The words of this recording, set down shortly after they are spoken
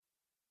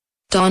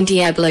Don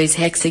Diablo's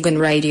Hexagon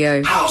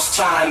Radio. House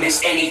time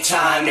is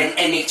anytime, and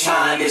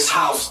anytime is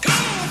house.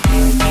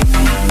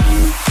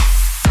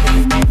 Hexagon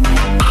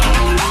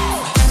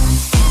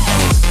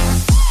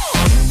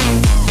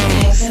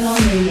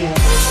Radio.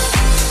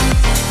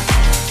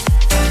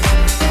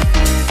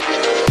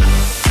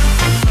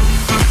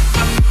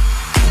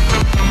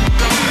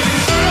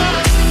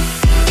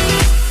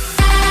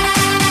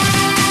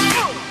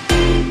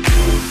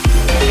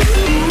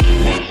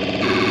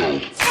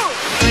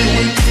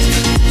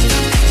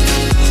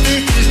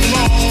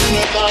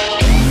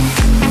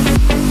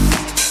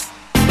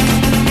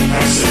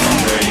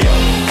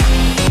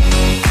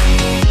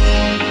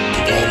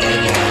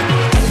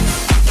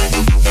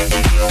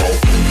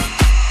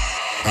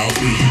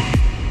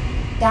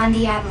 Don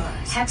Diablo,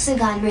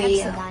 Hexagon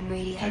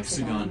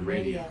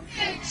Radio.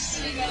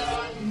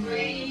 Hexagon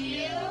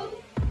Radio.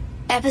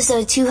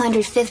 Episode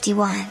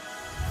 251.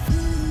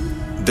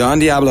 Don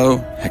Diablo,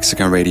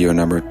 Hexagon Radio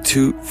number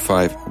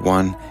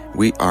 251.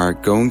 We are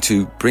going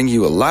to bring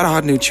you a lot of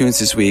hot new tunes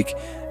this week,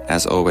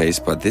 as always,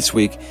 but this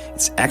week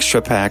it's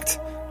extra packed.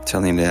 I'm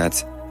telling you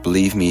that,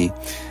 believe me.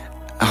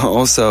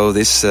 Also,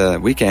 this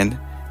weekend,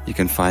 you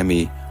can find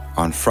me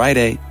on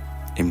Friday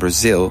in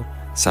Brazil,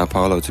 Sao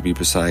Paulo to be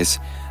precise.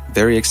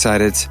 Very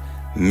excited.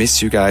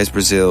 Miss you guys,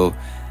 Brazil.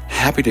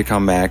 Happy to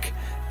come back.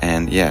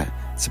 And yeah,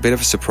 it's a bit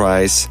of a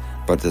surprise,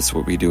 but that's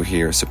what we do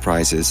here,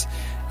 surprises.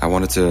 I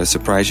wanted to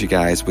surprise you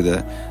guys with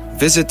a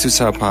visit to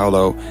Sao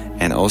Paulo,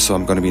 and also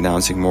I'm going to be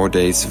announcing more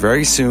dates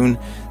very soon.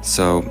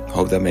 So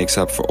hope that makes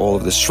up for all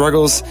of the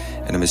struggles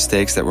and the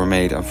mistakes that were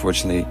made,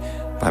 unfortunately,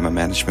 by my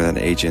management and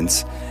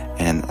agents.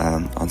 And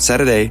on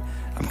Saturday,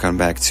 I'm coming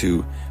back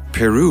to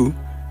Peru.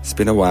 It's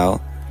been a while.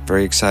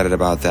 Very excited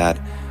about that.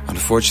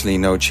 Unfortunately,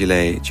 no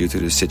Chile due to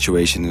the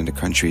situation in the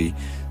country.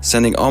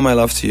 Sending all my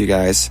love to you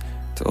guys,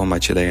 to all my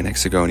Chilean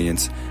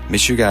Hexagonians.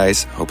 Miss you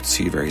guys. Hope to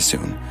see you very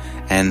soon.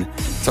 And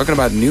talking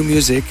about new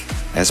music,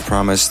 as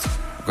promised,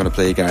 I'm going to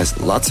play you guys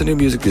lots of new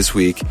music this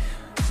week.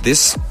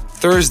 This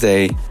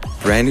Thursday,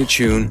 brand new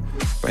tune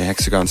by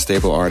Hexagon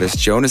stable artist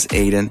Jonas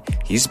Aiden.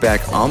 He's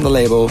back on the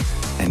label.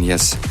 And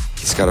yes,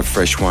 he's got a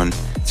fresh one.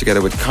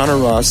 Together with Connor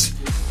Ross,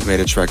 he made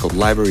a track called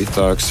Library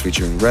Thugs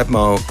featuring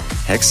Redmo.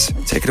 Hex,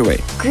 take it away.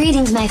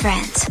 Greetings, my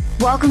friends.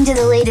 Welcome to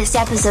the latest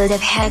episode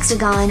of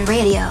Hexagon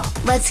Radio.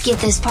 Let's get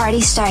this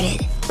party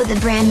started with a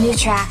brand new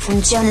track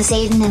from Jonas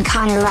Aiden and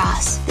Connor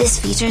Ross. This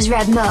features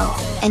Redmo,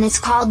 and it's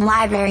called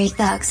Library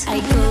Thugs.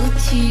 I go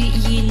to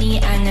uni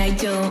and I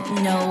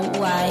don't know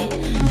why.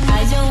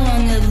 I don't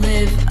wanna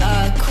live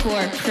a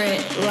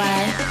corporate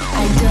life.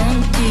 I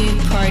don't do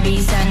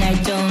parties and I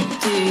don't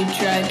do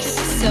drugs.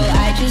 So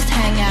I just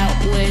hang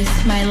out with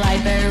my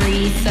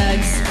library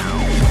thugs.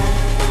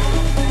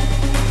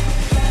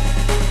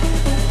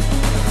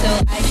 So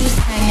I just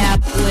hang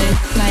out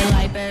with my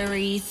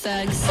library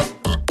thugs.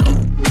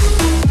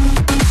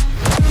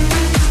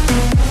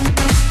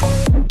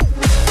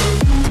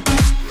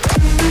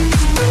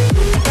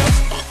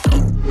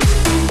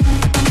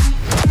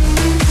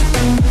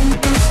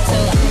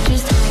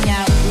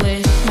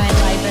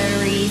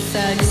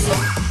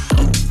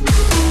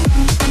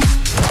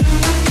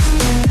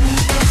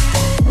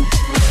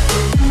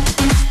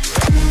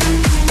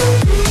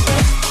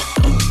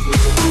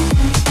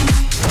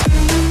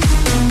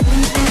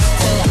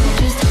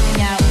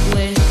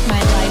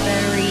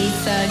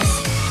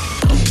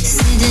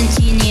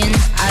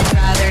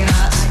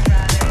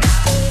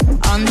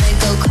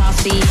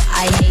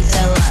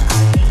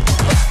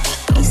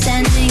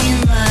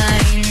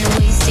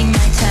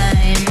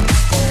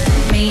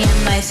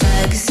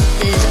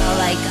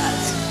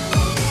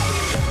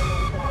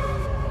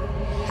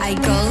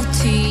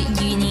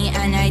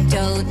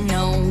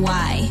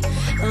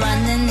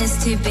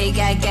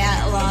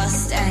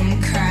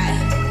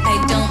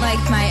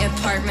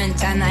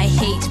 And I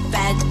hate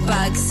bed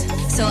bugs,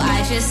 so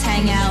I just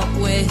hang out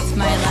with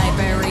my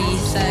library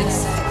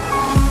thugs.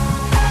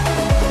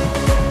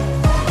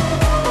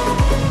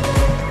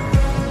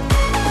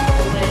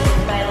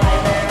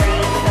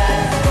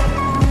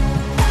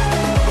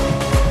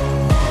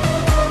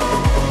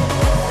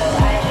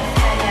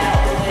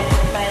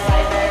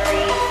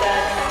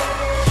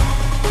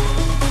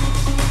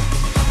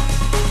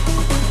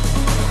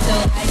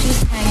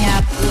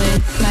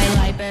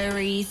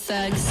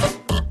 Thugs.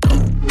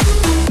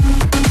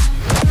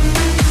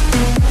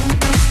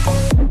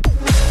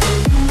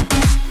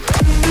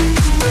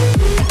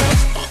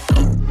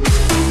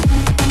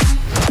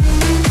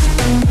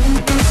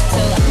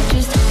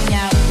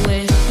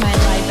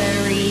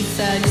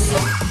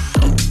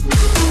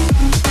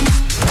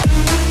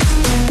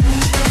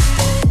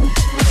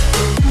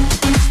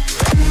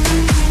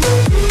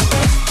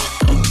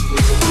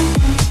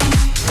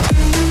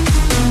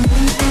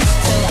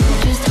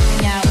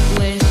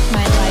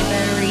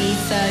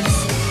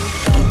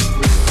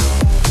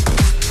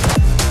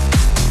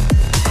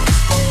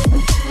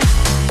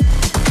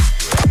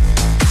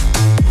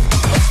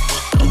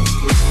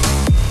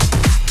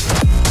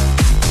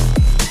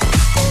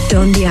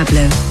 Don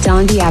Diablo.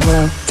 Don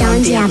Diablo.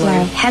 Don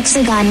Diablo.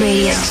 Hexagon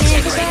Radio.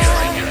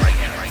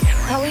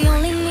 Are we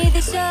only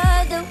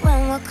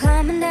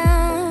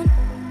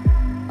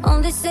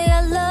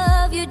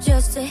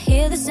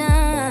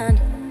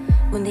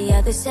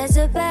it sets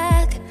it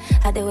back.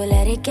 How they will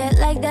let it get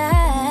like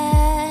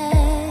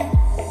that?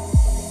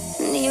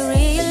 And you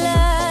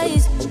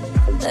realize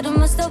that it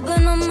must have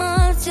been a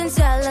month since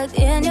I looked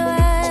in your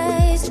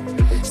eyes.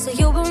 So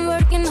you've been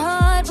working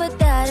hard, but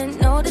that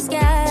ain't no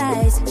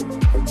disguise.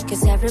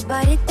 Cause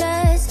everybody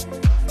does,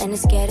 and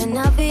it's getting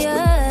obvious.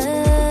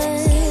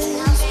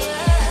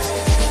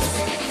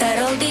 That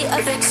all the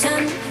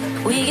affection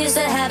we used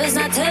to have is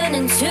not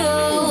turning to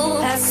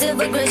passive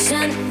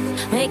aggression,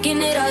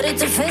 making it harder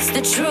to face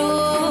the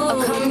truth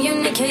of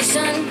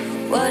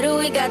communication. What do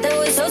we got that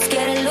we're so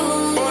scared to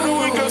lose? What do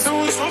we got that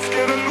we're so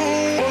scared to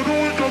lose? What do we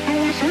got that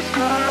we're so scared to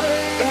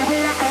lose?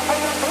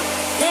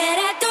 That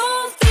I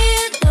don't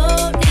feel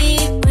lonely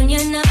when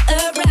you're not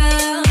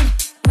around,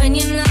 when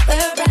you're not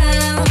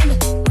around,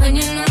 when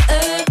you're not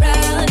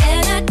around.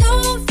 And I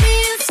don't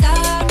feel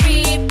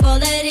sorry for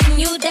letting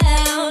you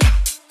down,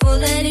 for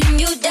letting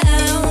you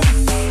down,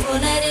 for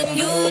letting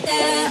you down.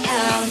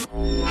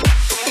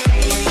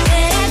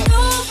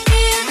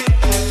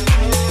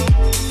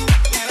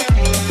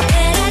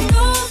 That I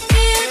don't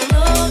feel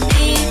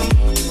lonely.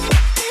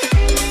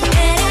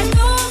 That I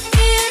don't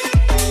feel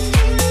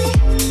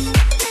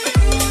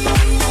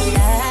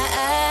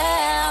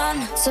down.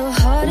 So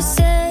hard to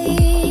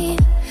say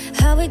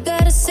how we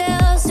got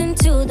ourselves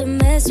into the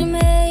mess we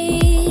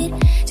made.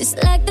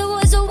 Just like there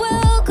was a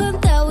welcome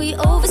that we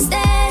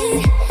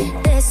overstayed.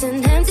 There's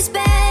an empty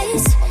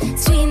space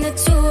between the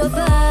two of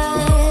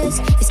us.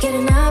 It's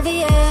getting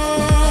obvious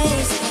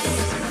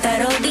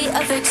that all the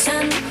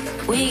affection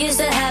we used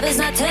to have is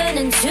not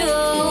turning to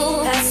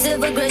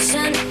passive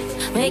aggression,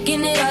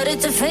 making it harder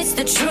to face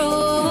the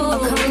truth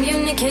of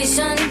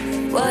communication.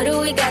 What do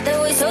we got that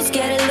we're so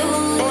scared to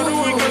lose? What do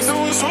we got that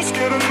we're so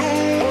scared to lose?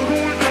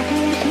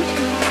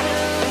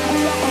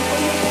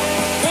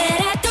 That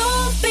I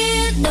don't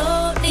feel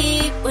lonely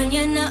when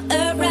you're not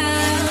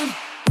around,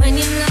 when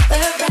you're not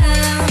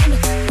around,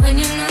 when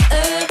you're not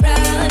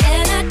around.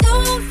 And I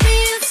don't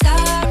feel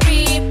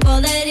sorry for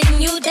letting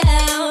you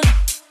down,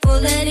 for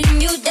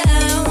letting you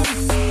down,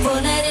 for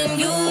letting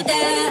you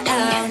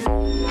down.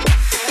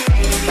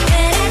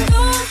 That I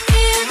don't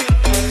feel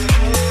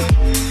lonely.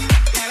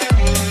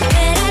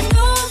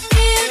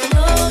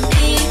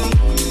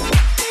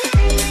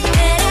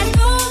 That I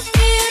don't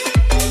feel lonely.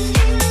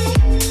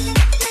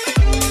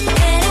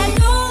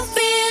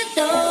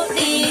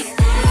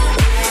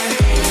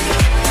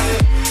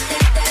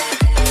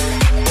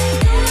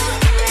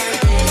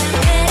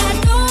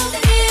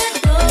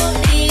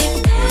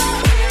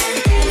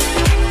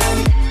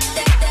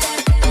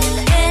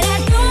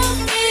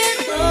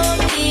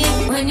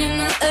 When you're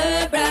not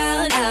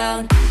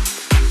around.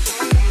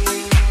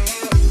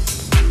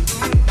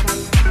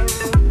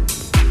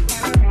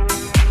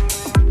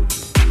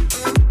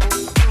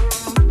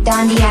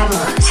 Don Diablo,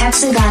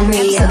 Hexagon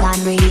Radio.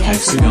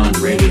 Hexagon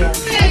Radio.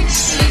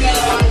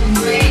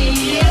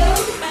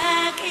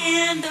 Back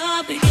in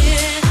the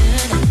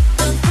beginning,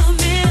 the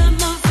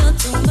commitment felt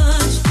too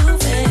much to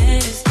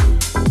face.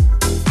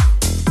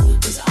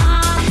 'Cause I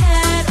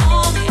had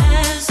all the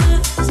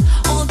answers,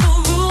 all the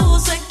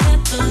rules that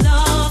kept the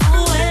love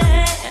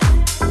away.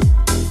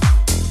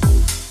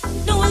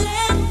 No, I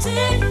let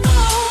it go.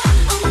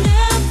 I'll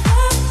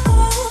never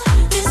fall.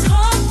 This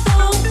heart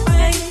don't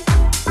break.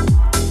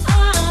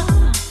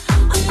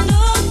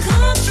 Under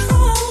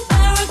control,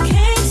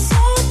 barricades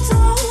so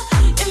tall.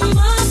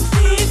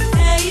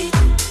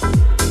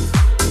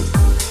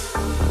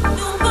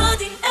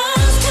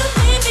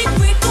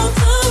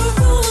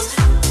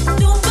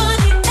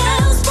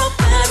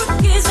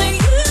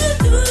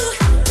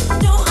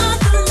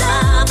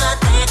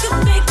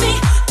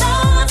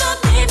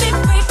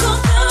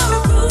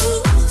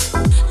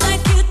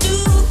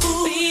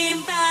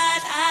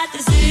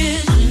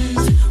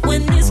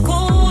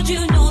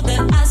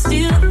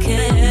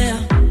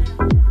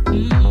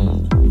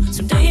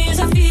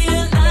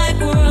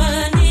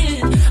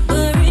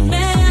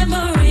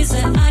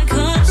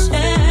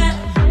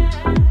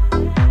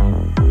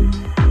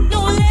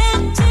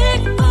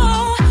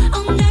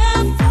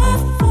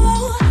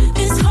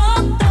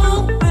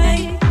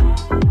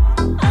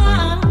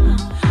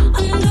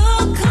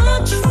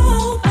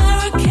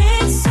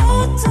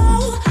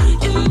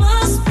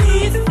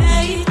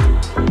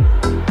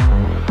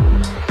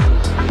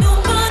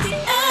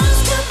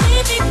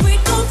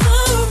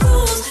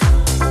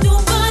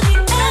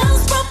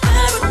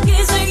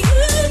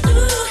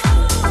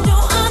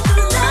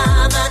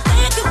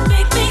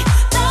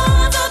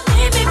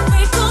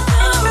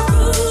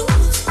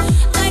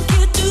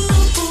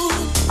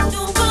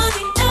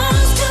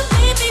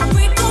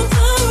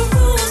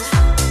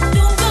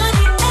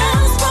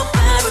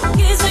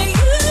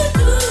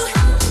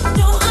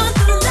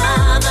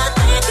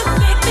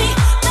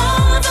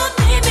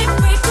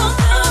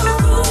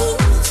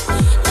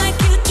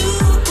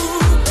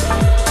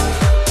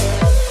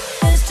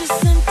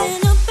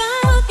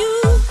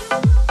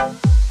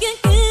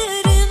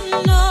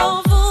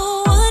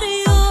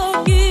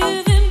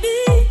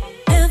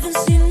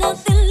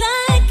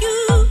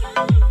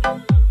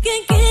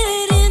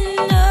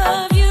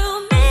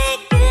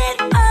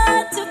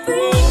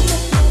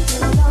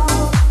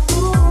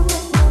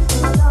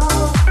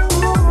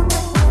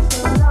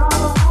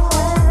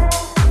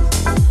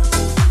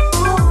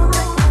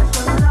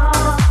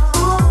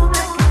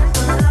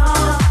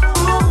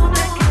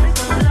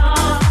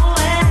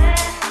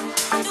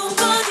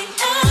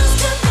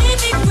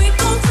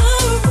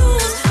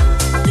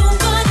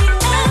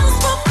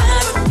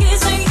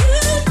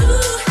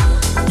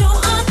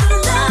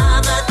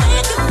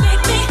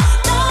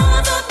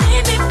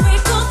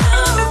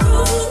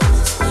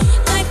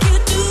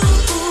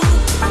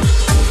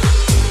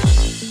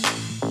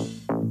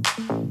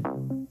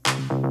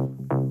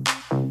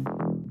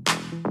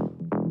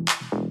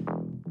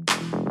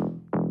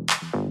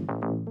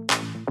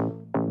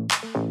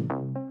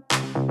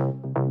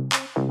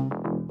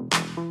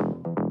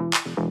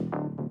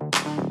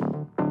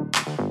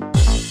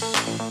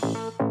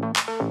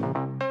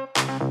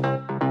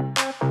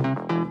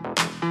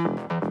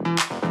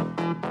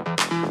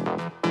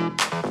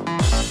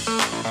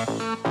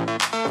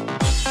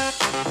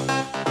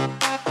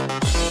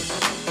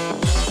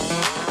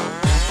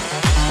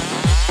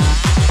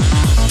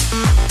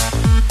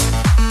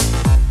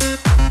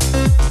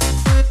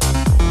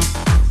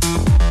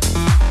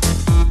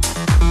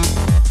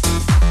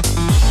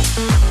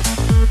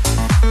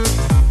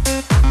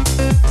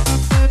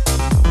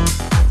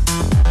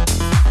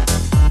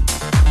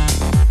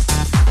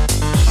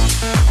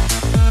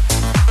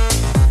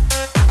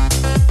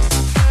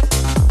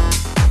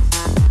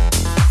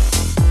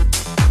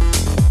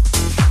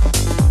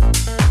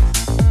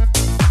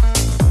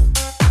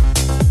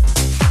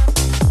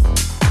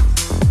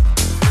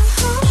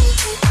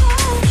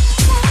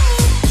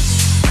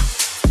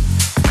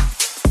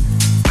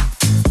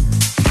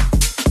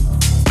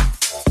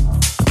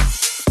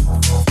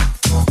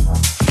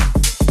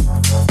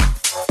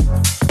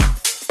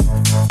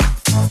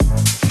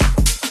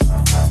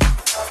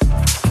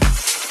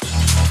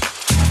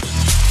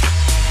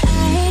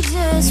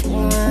 just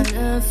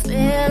wanna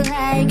feel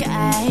like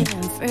I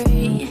am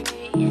free.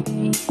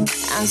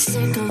 I'm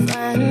sick of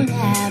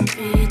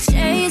unhappy,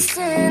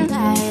 chasing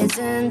lies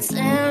and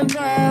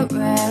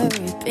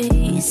temporary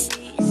peace.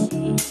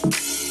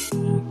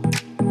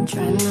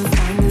 Trying to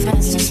find the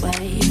fastest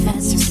way,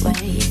 fastest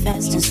way,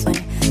 fastest way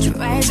to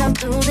rise up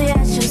through the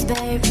ashes,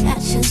 babe,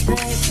 ashes,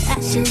 babe,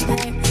 ashes,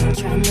 babe.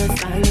 Trying to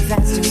find the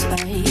fastest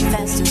way,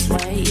 fastest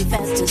way,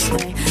 fastest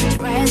way to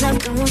rise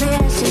up through the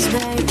ashes,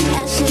 babe,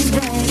 ashes,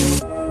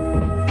 babe.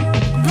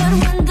 But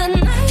when the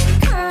night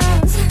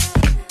comes,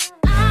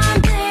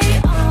 I'm the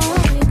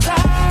only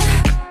girl.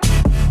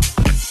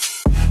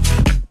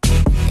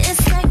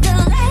 It's like the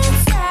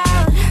lights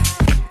out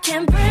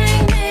can't bring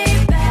me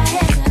back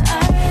to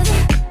earth.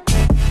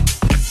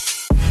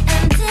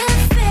 And it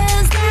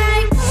feels like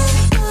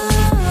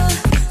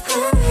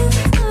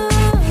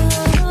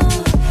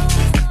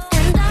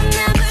and I'm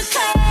never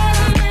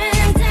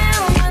coming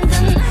down when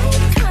the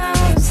night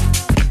comes.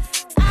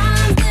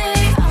 I'm the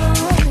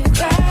only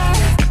girl.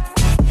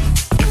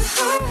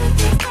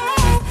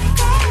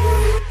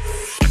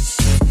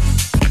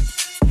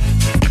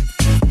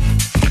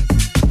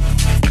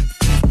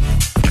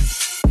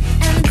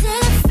 And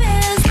it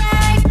feels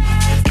like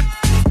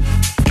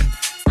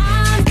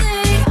I'm the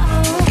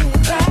only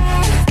girl.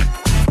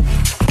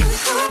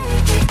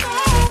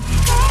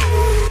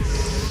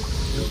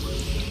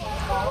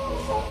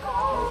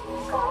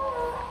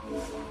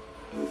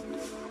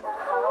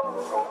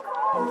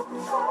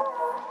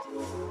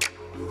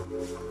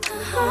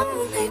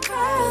 Only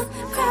girl,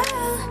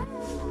 girl.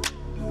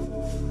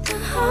 The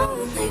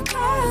only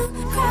girl,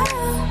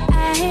 girl.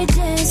 I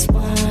just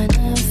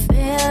wanna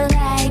feel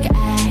like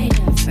I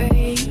am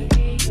free.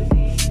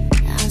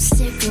 I'm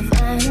sick of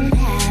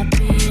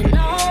unhappy.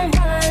 No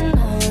one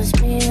knows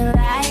me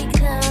like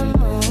the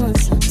moon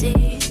so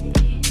deep.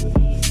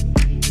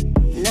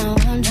 No,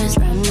 I'm just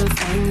trying to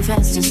find the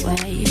fastest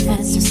way,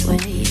 fastest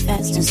way,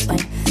 fastest way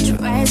to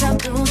rise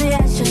up through the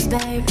ashes,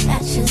 babe,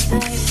 ashes,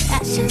 babe,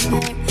 ashes,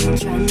 babe.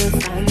 Trying to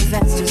find the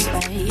fastest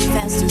way,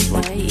 fastest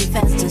way,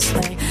 fastest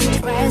way to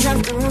rise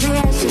up through the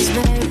ashes,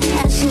 babe,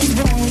 ashes,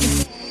 babe.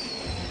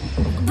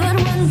 But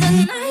when the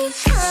night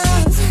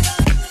comes,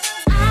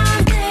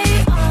 I'm the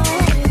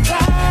only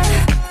girl.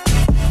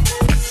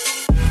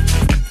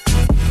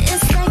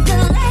 It's like the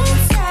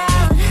lights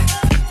out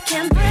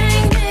can't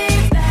bring me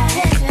back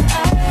to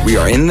earth. We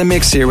are in the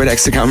mix here with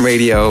Hexagon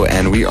Radio,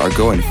 and we are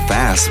going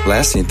fast,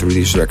 blasting through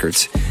these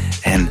records.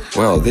 And,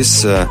 well,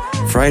 this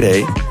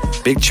Friday,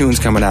 big tunes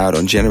coming out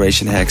on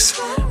Generation Hex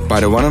by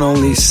the one and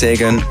only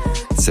Sagan.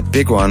 It's a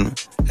big one,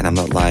 and I'm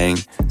not lying.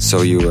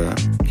 So you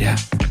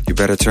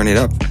better turn it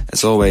up.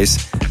 As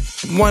always,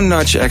 one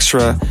notch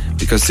extra,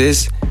 because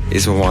this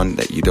is one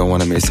that you don't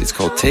want to miss. It's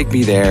called Take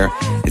Me There.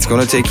 It's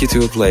going to take you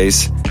to a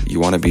place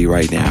you want to be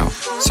right now.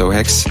 So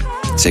Hex,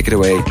 take it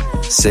away.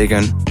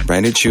 Sagan,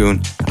 brand new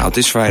tune, out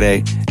this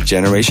Friday.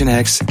 Generation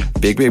Hex,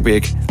 big, big,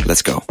 big.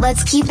 Let's go.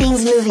 Let's keep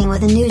things moving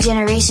with a new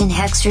Generation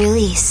Hex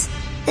release.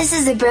 This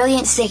is the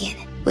brilliant Sagan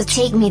with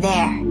Take Me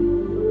There.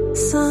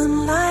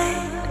 Sunlight,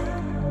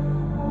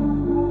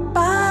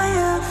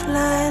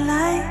 firefly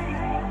light,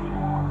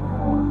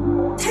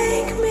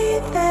 take me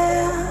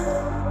there,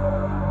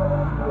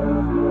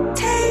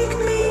 take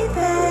me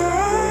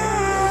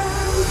there.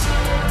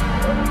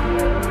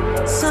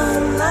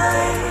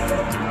 Sunlight,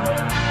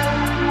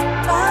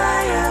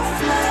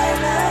 firefly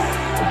light,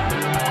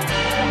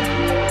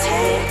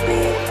 take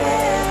me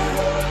there,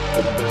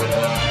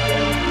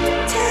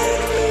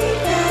 take me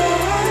there.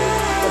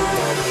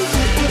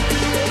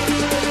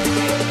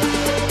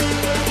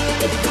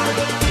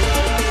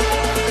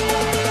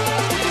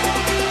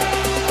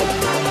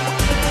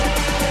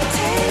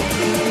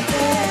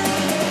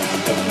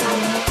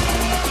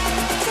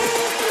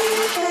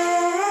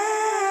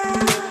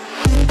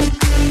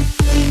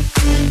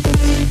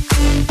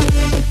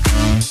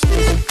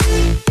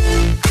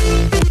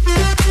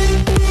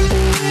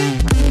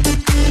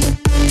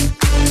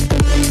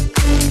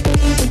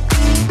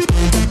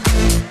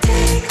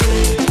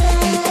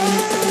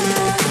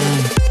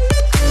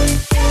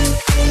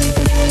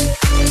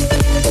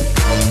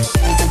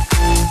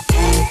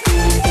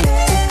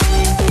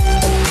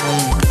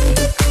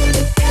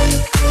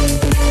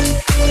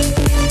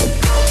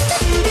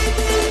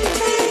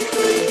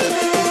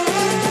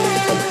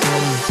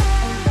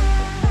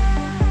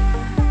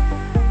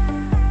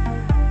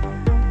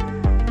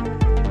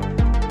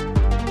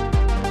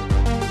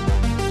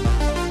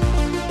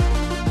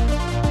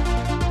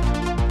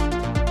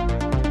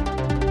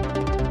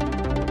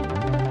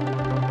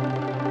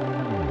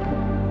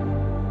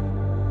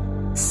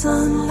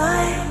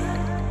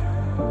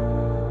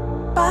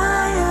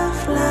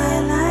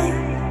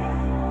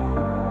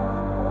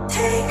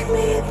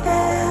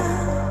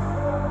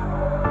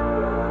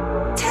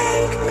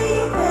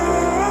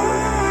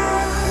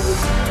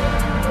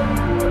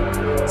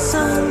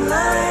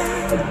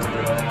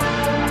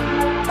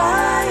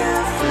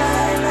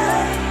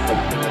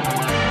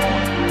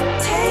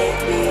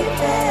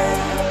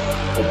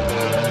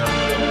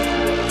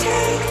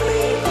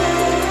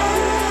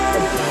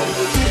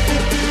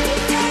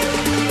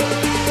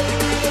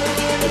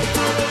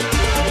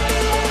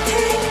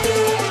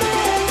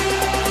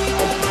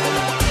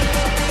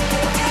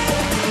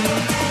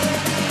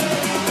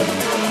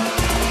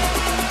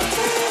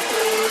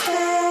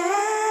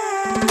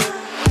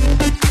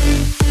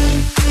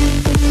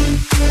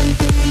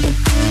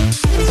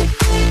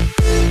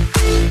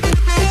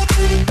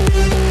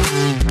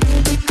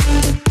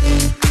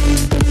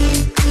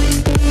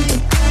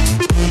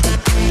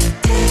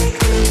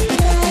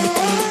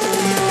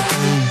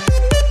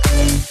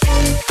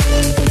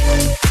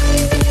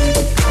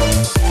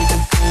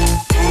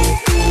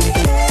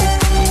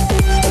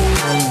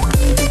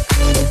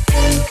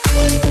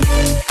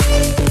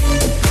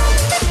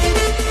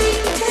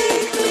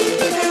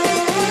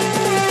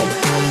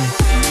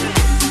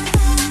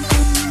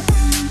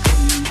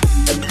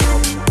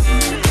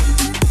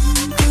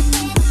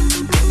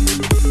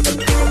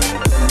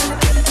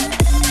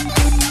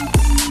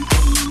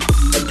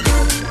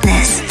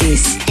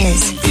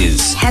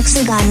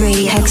 Hexagon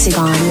Radio.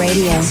 Hexagon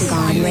Radio.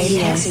 Hexagon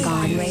Radio.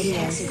 Hexagon Radio.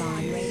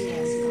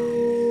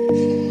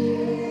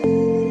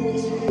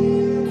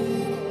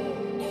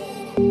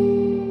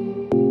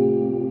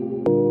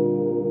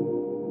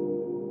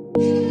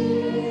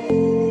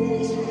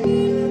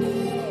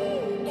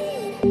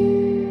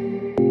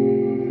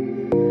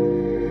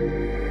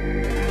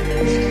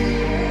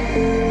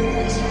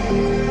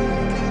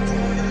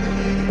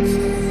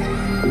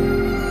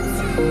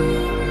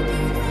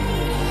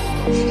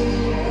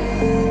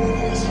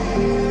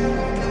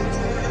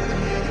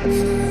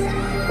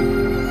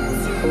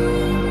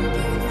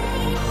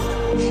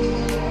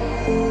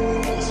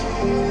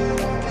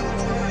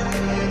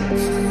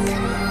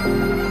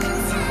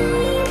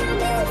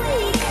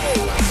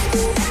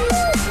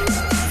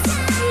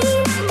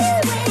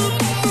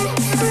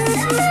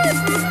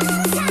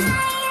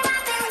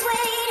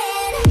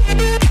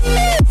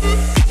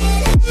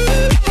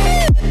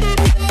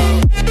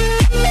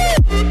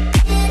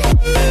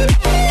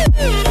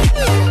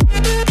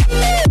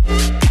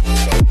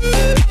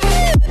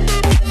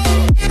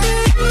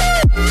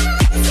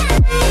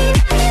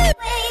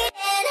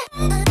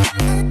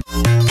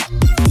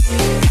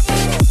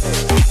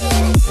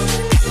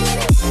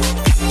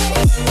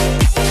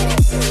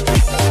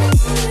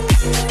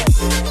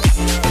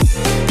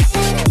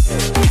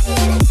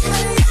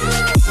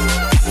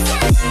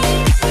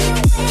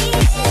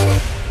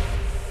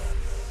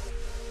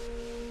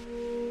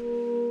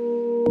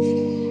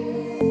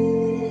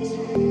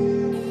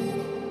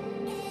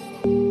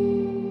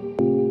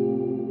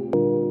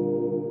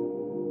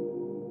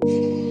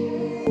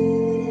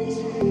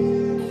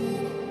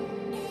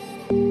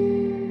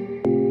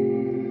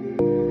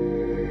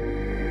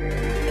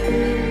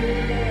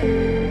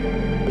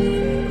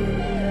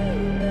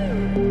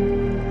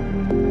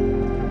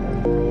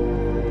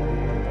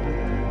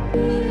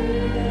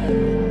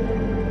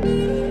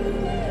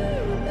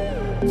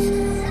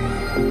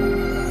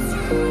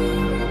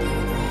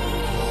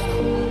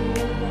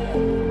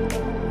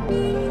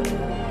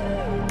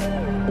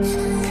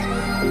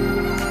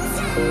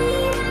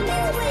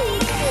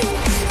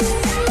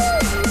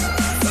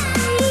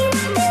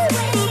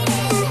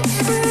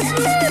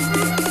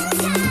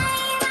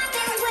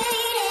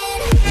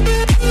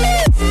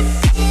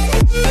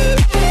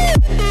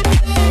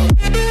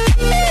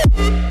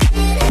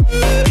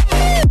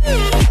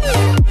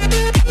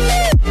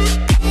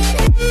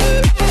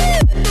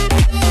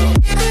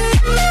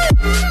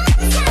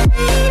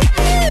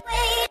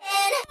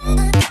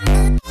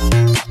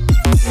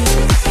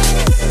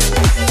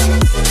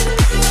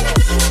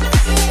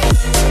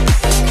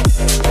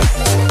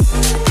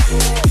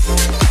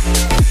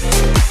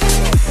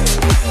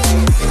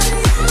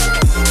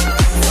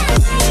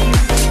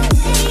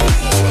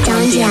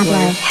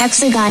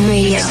 Hexagon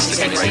Radio.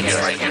 Hexagon Radio.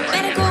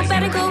 Better go,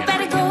 better go,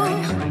 better go.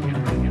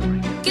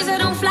 'Cause I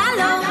don't fly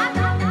low.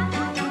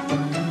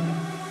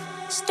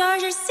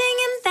 Stars are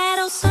singing that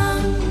old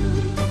song.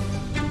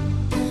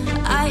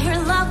 I hear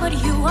love, but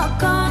you are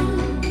gone.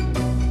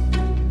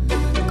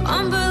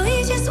 Can't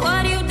believe just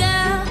what you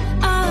done.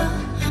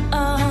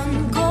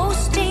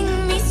 Ghosting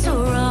me so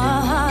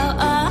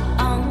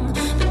wrong.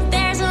 But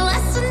there's a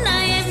lesson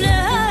I have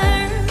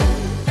learned.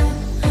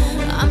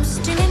 I'm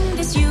still in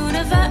this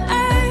universe.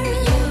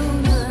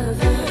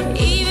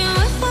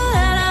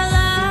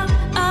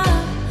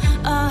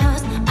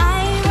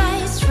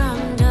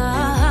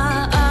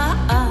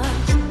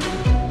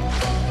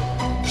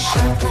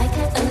 Like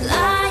a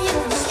lion,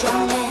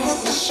 strong as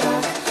a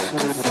shark,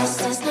 I'm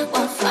fast as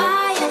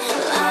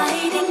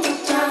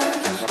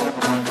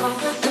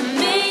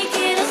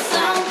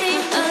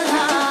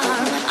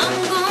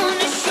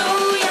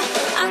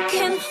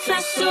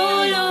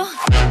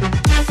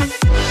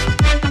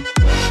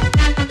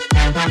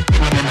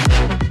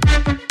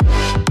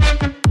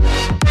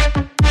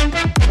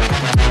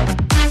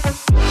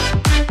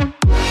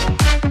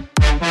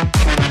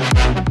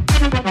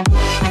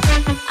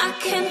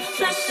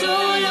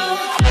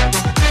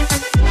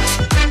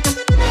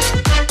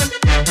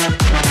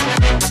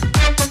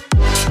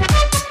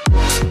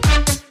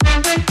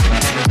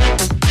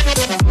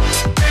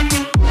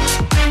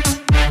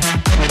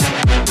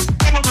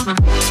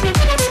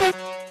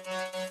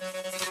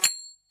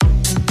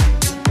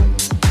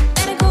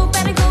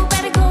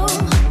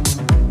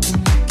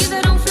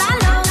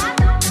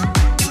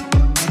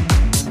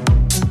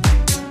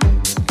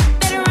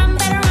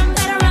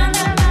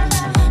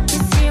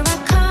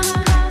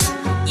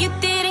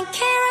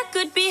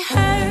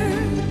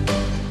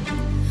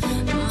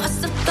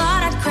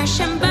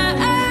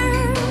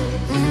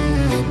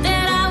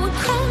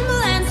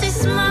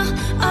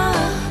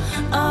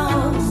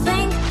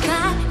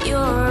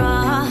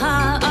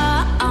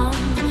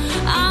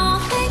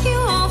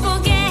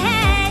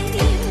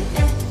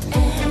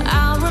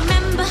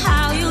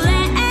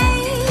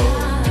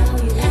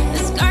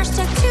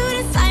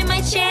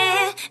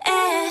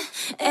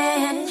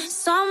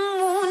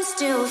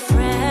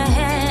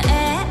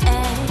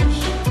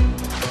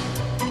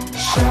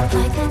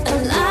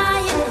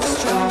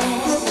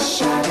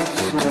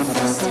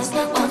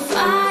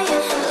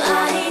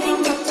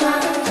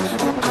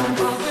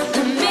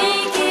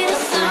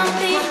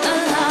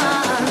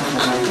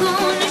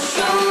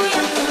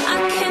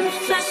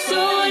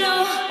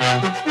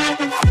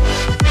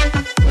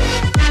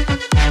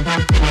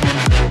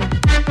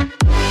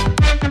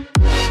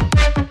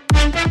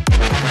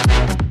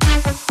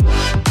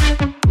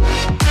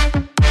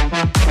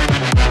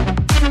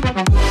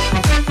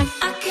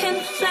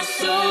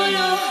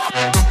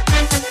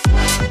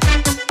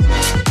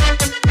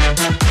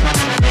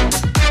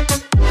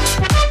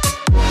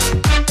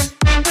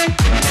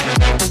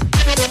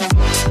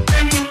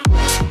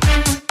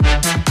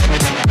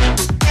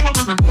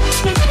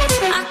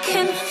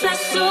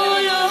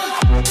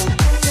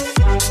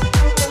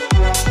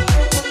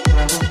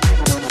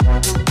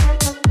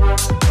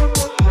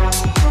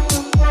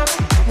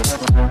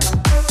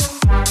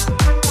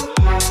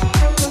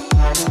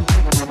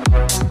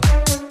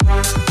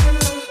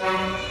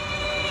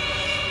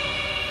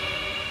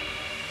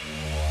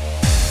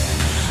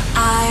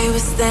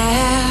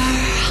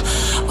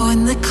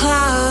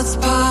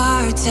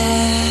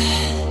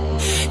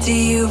dead. Do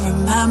you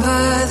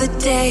remember the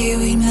day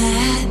we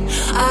met?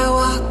 I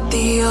walked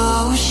the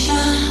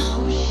ocean.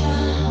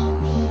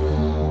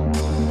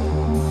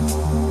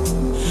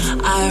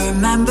 I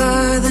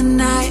remember the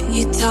night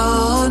you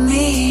told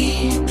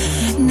me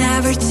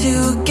never to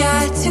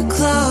get too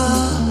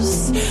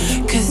close,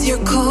 'cause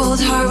your cold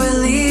heart would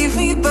leave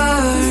me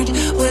burned,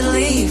 would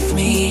leave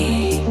me.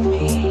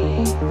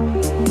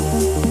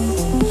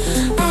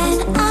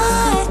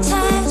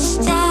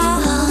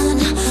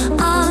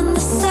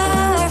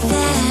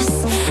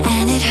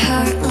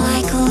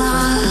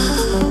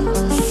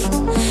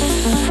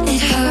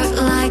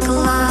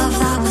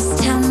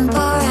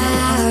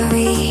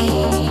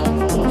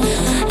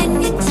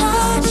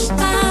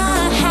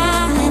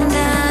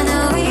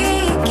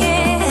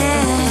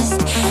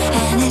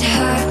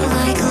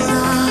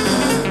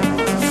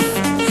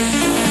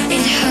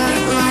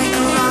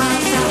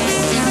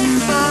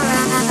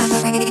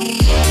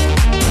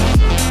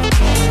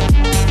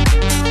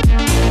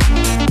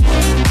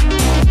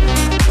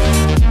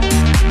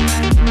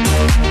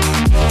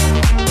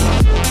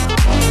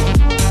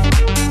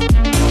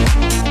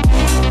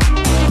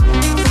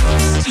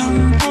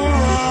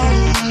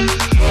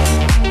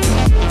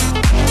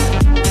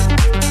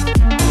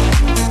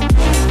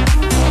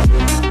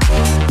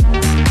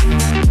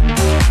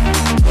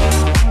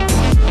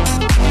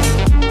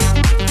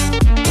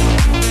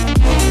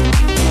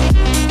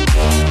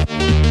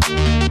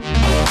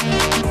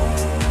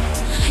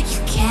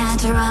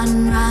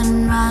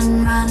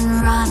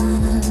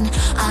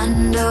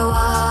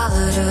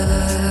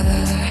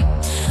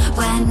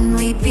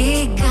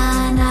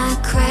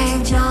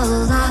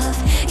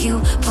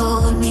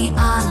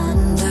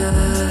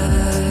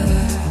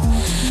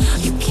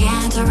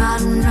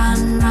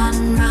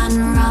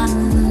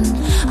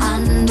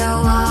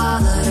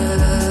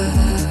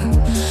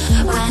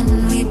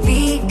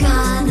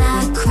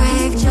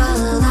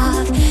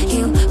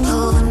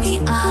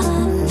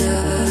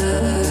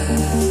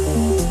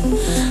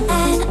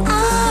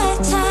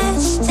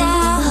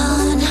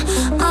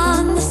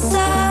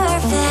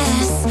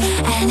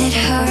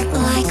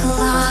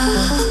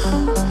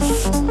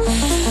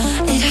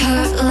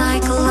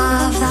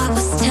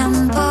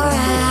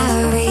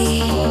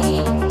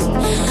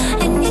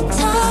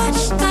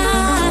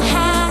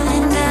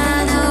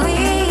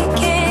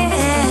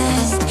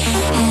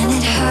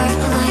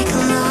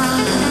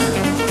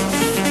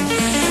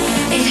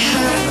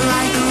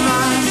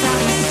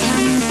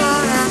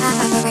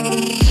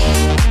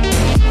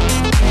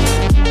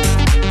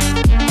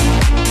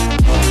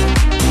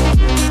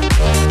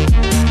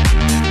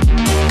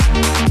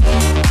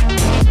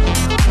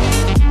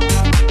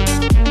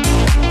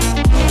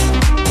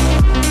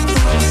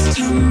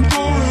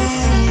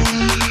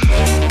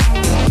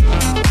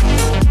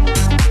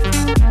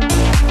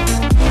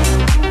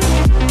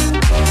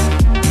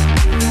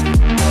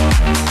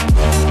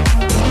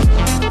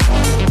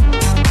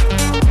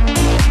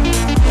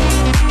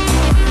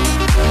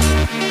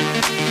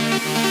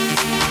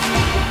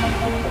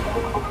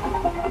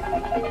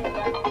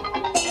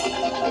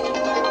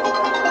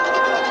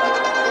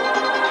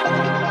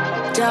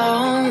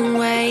 Don't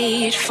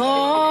wait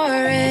for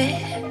it,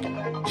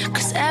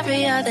 'cause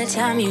every other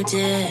time you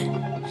did,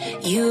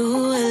 you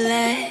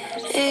let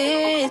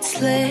it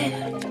slip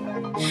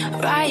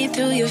right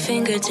through your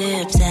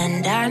fingertips.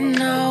 And I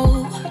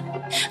know,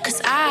 'cause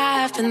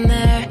I've been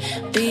there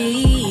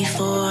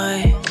before,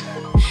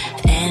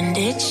 and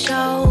it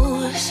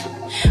shows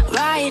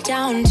right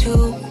down to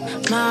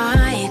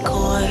my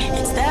core.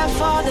 It's there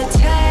for the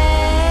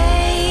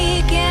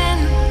taking.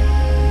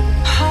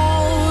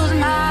 Hold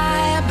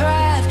my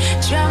breath,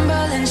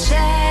 tremble and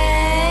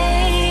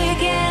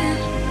shaking.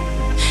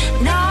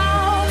 No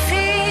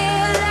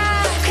fear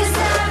that, 'cause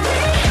I've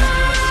been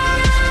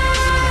high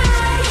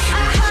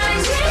 100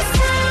 times,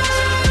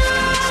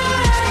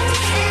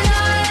 and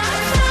all I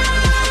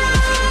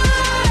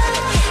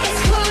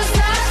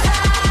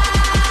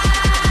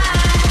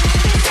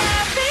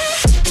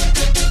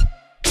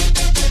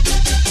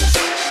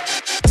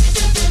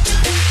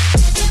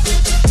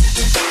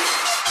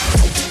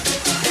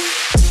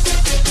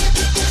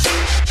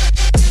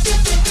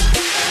find is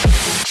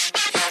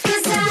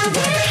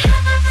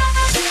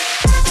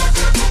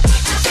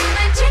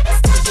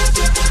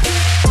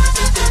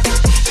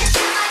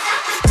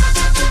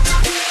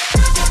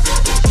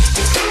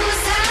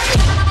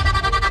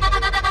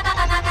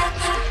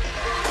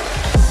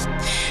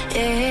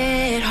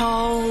it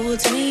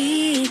holds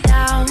me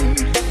down.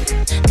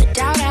 The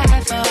doubt I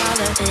had for all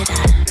of it,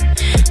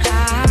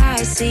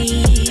 I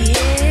see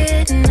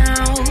it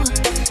now.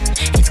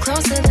 It's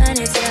closer than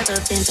it's ever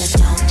been, but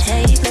don't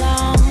take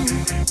long.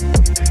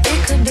 It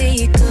could be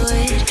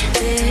good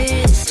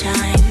this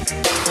time,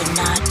 but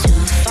not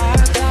too far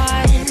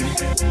gone.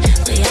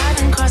 We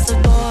haven't crossed the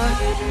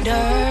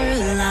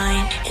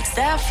borderline. It's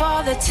there for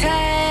the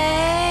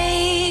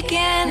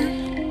taking.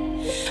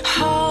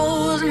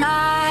 Hold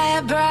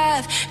my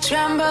breath,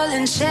 tremble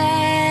and shaking.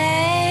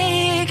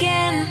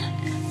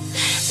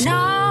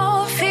 No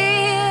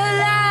fear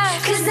left,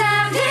 'cause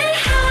I've been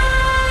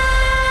high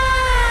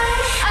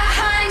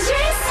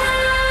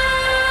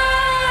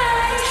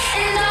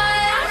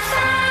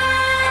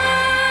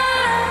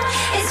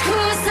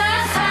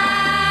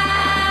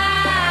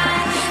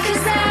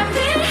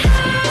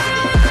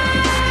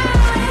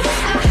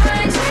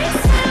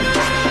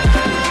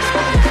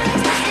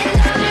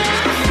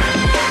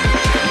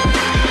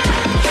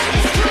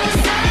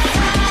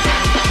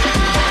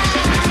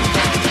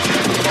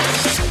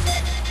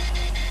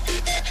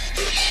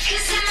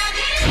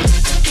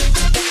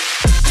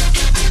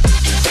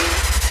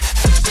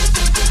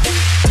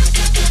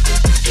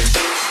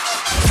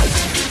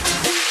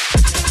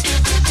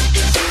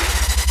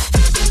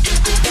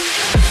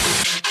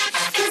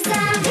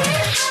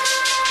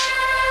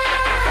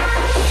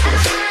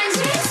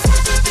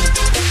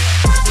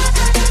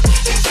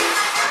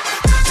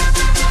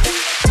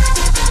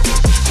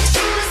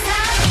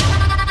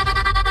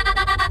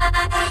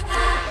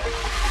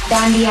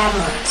Don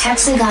Diablo,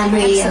 Hexagon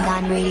Radio.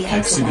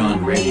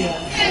 Hexagon Radio.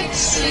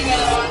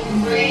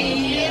 Hexagon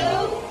Radio.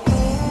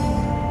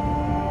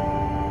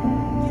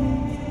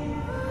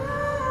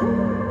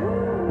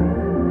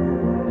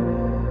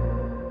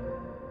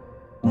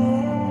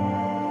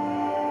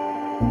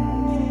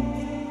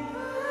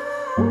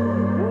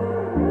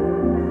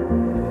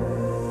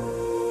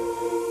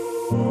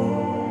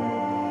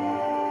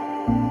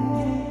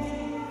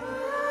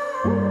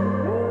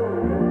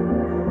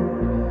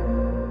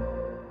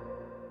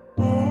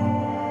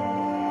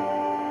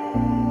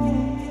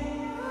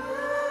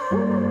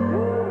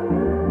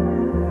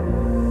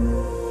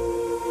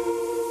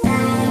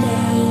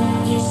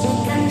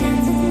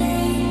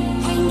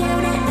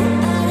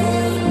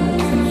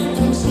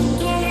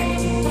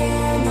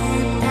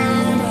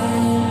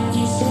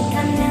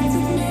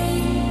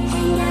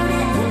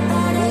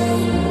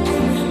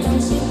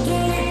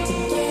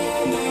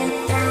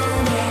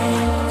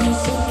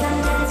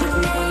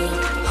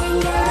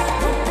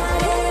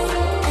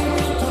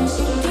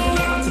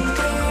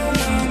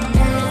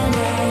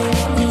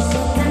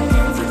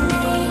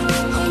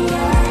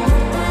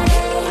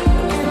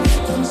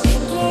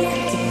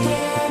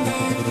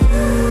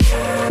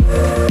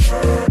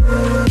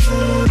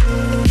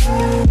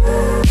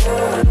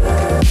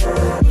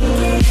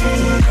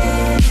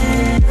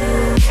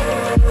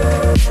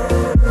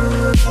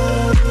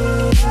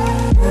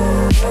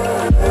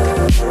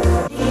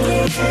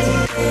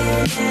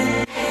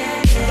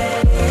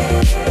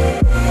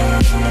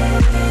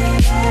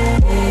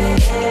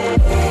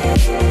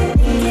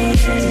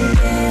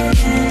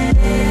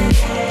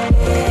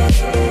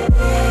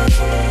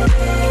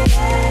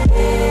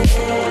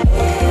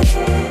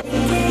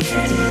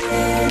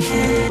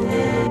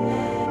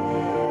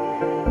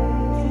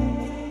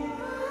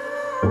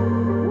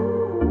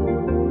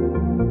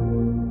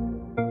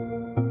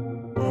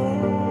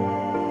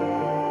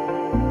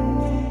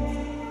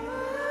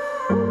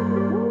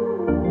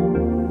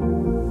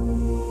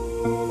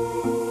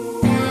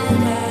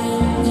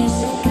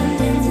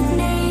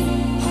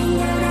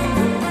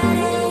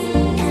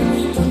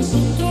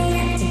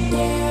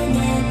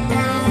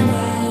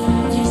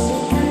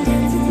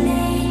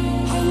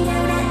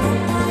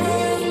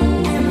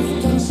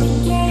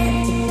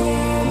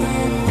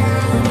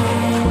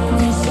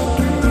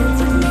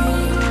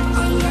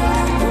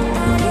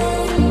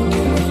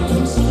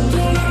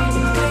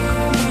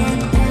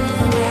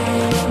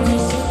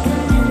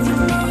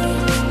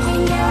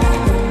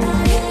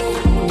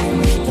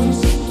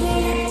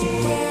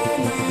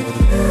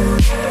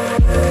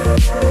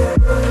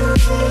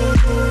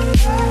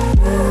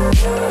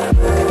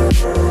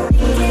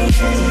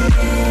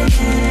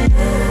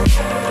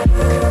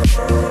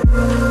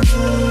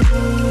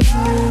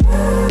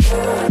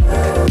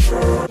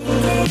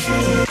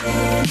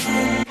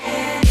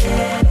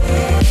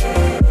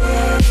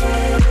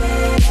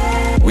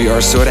 We are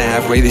sort of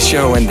halfway the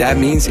show, and that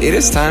means it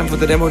is time for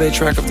the Demo Day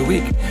track of the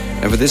week.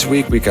 And for this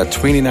week, we got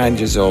 29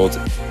 years old,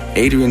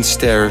 Adrian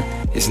Ster.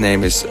 His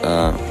name is,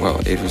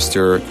 Adrian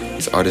Ster.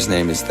 His artist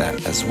name is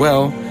that as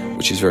well,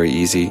 which is very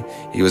easy.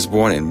 He was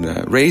born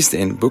and raised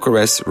in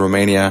Bucharest,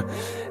 Romania.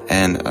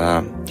 And,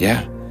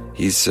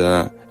 he's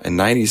a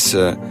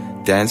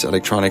 90s dance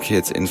electronic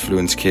hits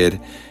influenced kid.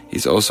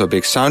 He's also a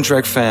big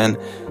soundtrack fan,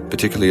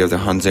 particularly of the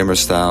Hans Zimmer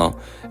style.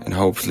 And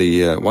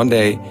hopefully one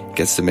day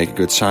gets to make a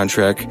good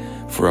soundtrack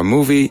for a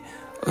movie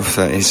of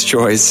his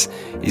choice.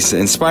 He's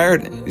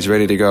inspired, he's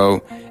ready to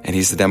go, and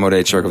he's the Demo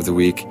Day track of the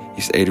week.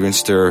 He's Adrian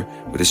Ster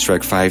with his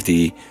track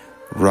 5D.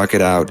 Rock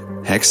it out.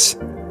 Hex,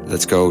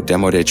 let's go,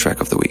 Demo Day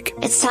track of the week.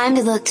 It's time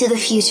to look to the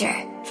future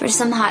for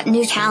some hot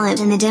new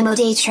talent in the Demo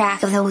Day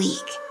track of the week.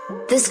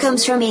 This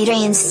comes from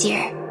Adrian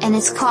Ster, and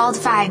it's called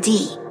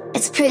 5D.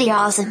 It's pretty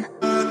awesome.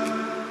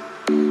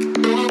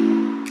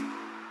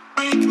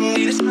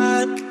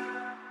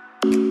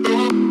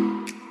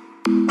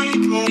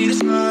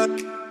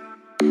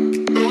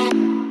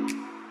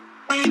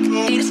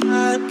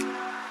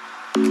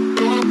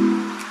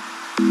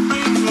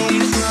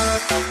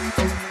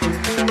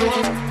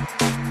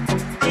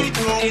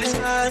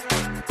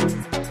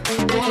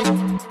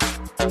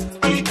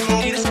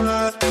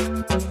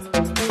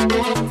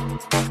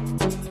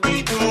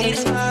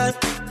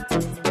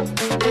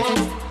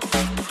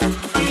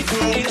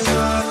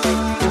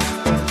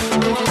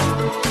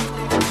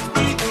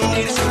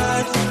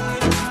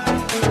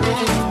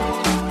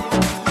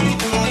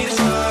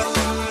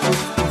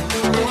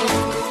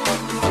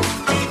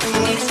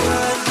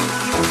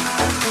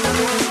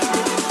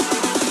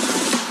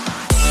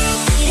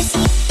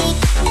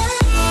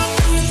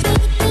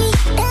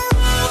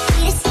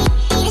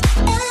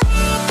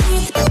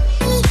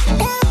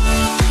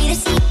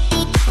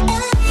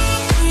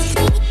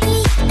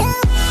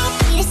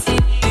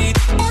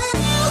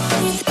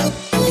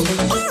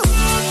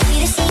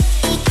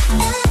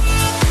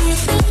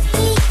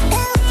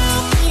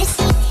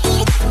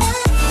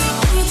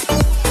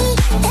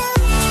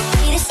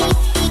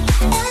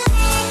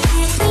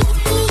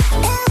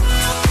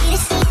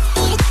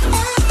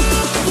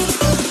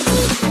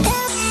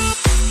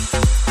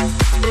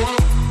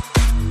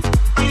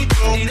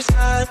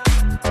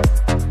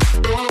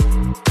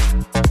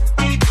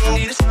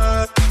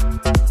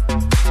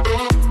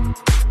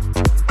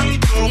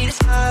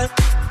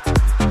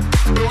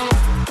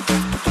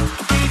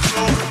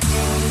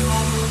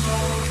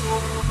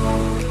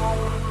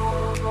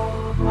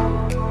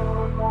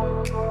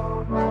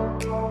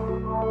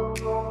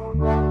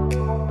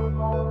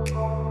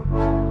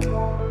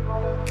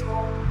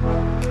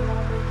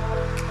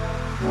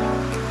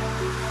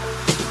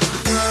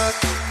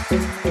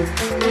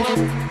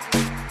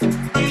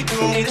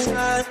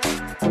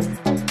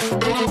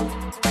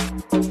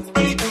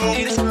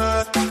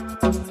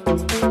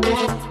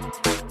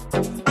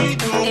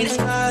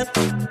 Don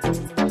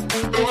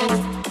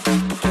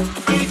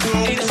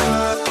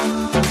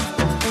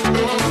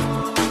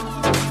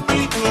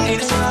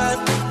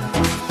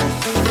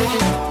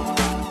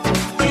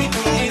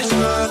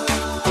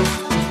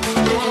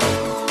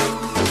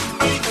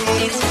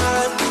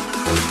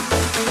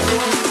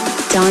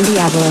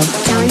Diablo,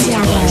 Don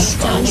Diablo,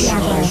 Don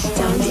Diablo,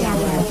 Don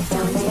Diablo.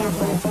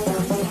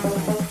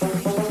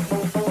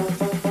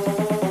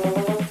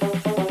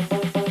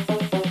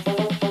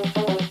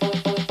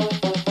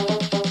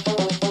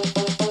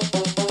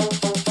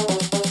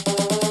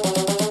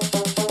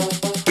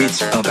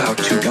 It's about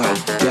to go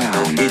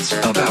down. It's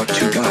about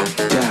to go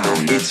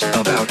down. It's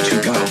about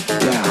to go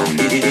down.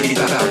 It's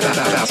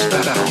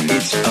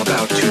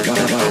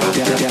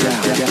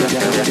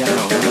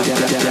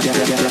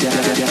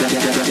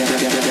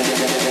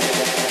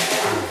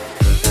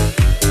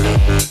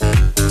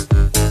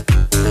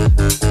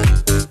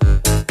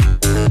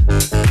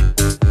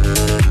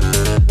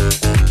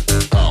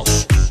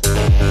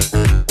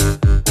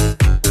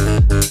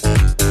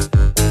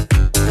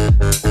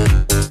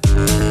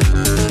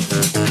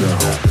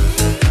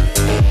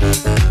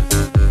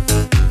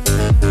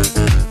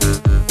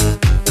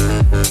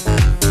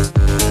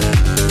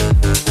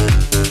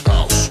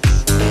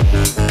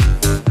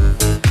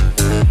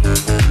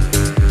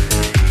to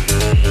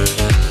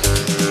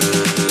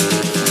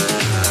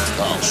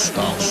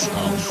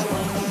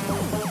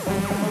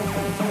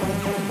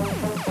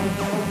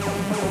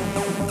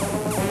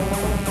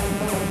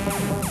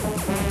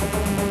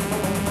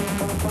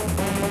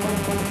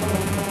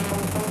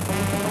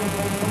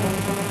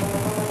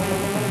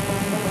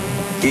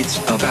down. It's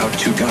about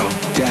to go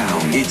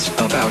down. It's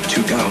about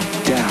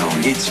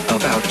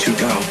to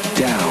go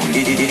down.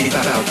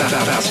 It's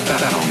about to go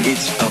down.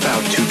 It's about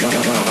to go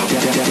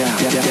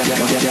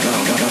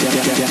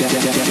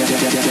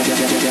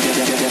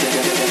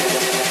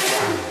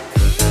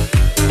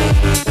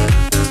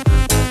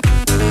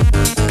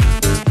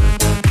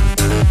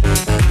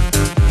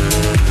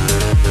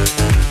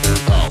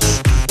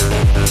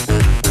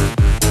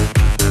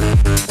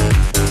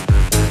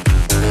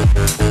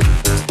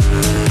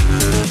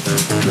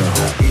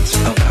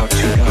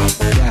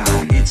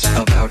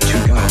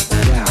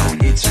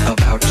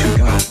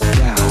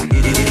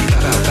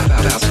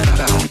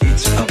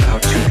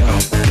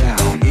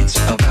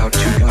about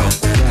to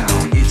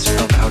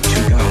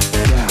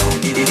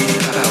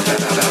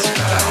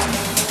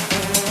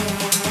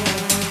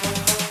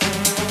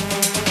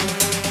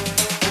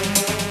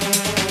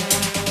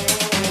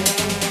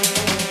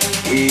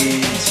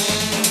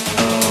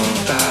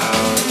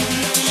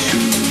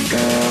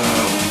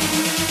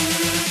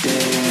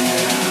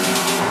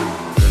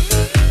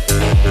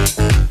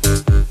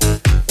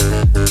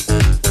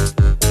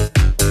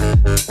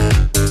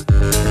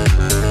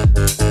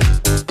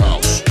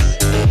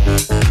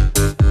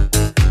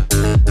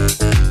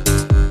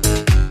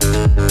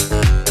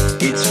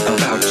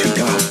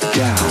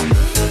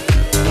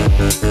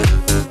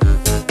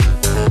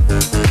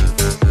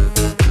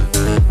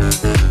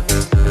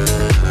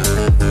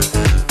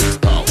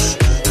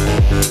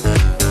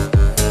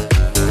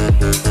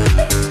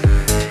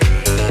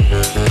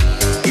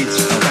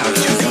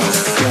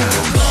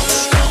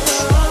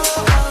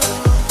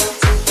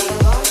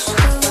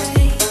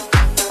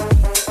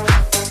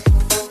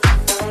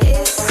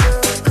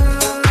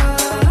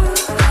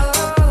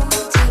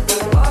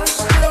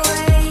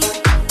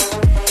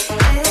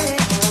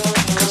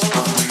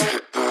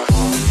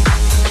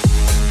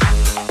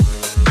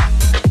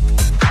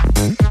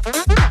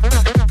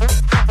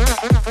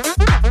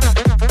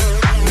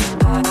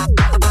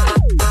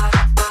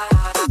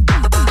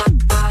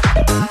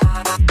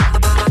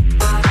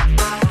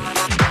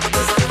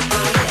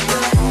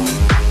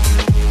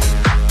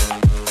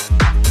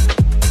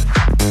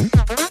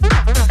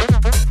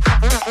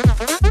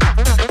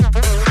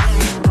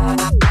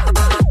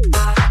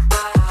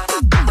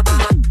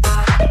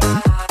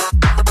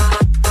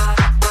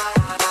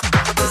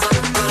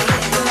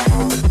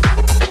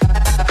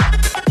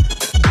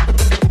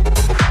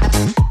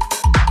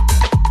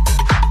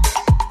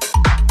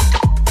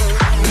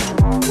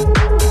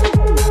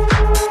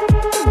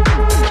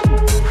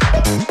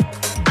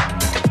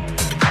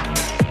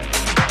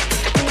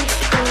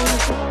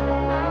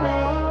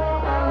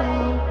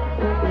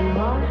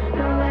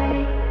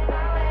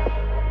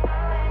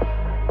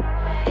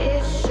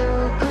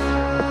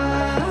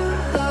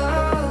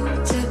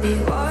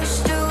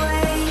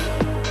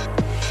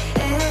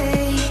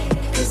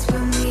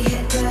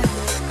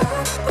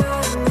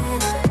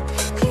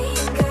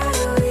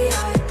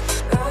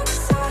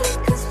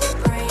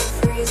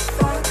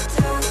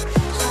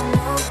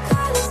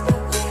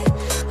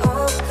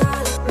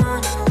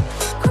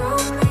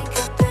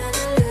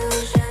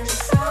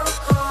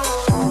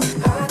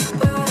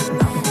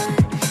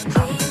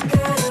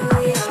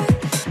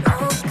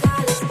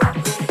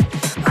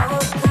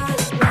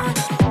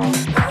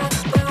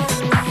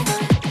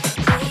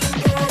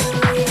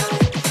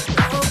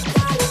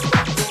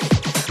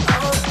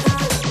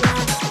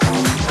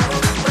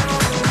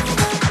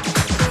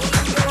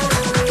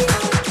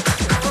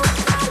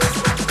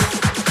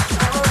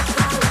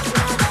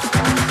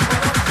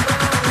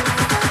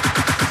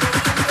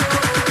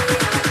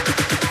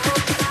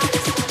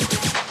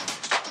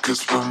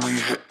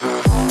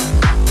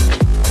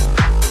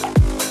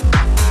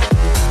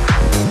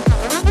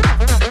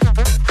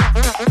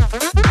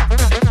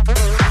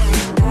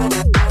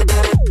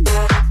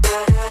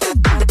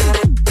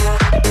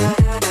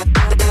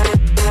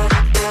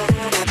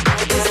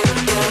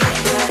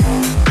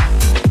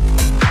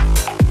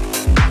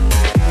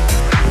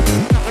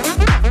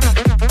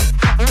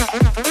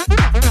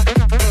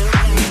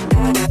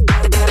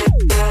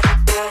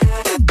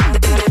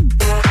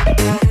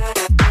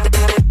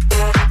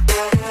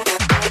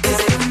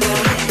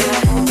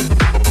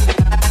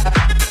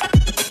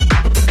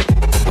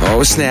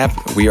snap.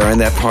 We are in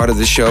that part of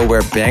the show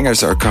where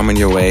bangers are coming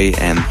your way,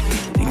 and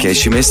in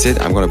case you missed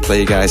it, I'm gonna play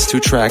you guys 2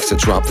 tracks that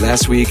dropped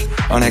last week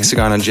on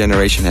Hexagon and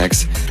Generation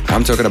X.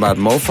 I'm talking about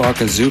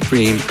Mohawk and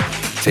Supreme,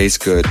 Tastes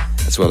Good,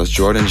 as well as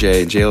Jordan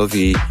J,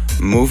 JLV,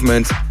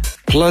 Movement.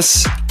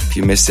 Plus, if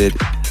you missed it,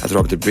 I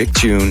dropped a big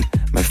tune,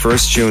 my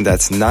first tune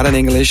that's not in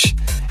English,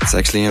 it's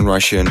actually in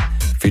Russian.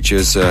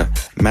 Features a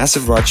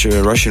massive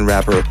Russian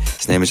rapper.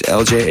 His name is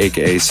LJ,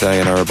 aka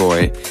Sayonara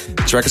Boy.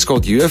 The track is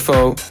called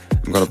UFO.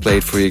 I'm gonna play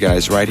it for you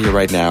guys right here,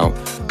 right now.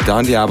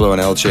 Don Diablo and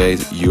LJ,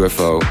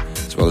 UFO,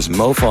 as well as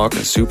Mohawk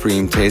and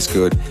Supreme, Tastes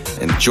Good,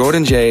 and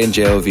Jordan J and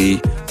JLV,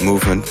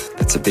 Movement.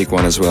 That's a big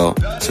one as well.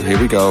 So here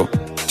we go.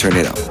 Turn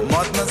it up.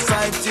 Модно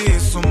сойти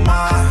с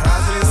ума,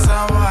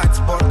 разрисовать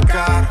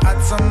спорткар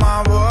от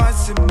самого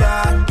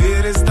себя,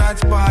 перестать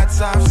спать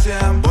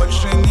совсем,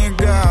 больше не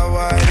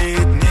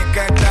говорить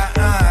никогда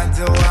о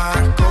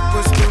делах.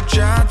 Копы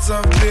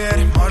стучатся в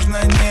дверь, можно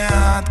не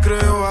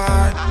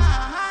открывать.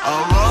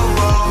 Алло,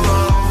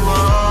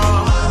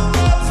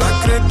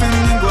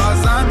 закрытыми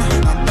глазами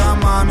над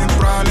домами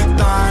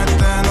пролетает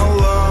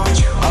НЛО.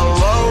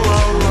 Алло,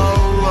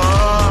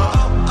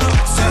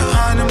 все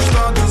о нем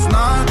что-то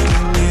знают,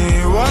 но не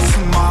его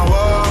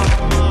самого.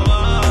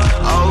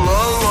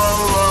 Алло,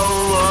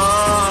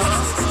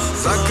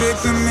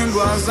 закрытыми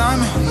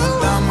глазами над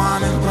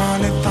домами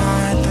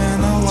пролетает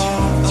НЛО.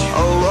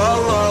 Алло,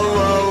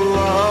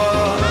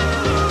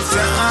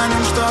 все о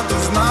нем что-то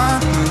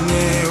знают, но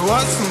не его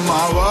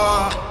самого.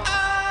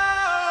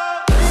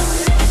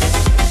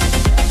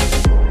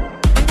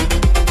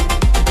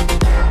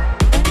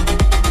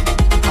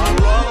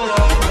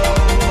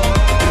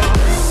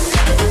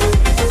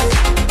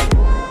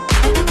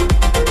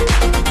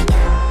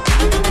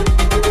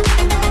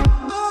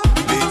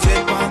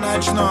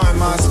 Ночной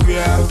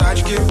Москве,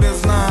 тачки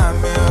без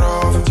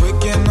номеров,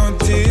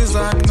 выкинуть из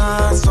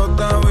окна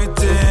сотовый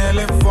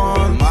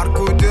телефон,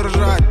 марку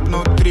держать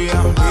внутри,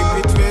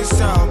 выпить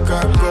весь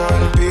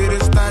алкоголь,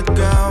 перестать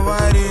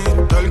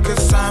говорить только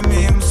с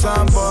самим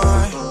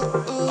собой.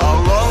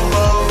 Алло,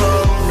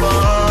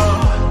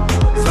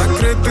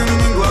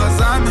 закрытыми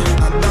глазами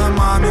над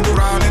домами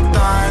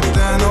пролетает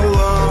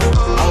НЛО.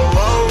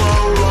 Алло,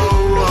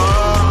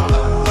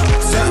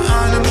 все о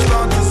нем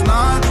что-то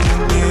знают, но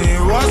не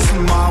его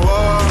самого.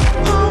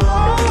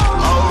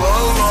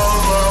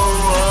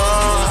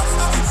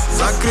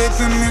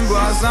 Закрытыми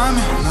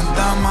глазами над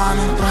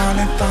домами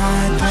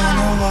пролетает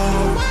НЛО.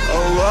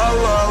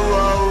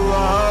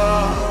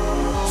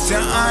 Все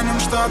о нем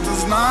что-то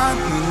знают,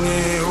 но не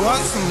его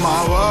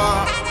самого.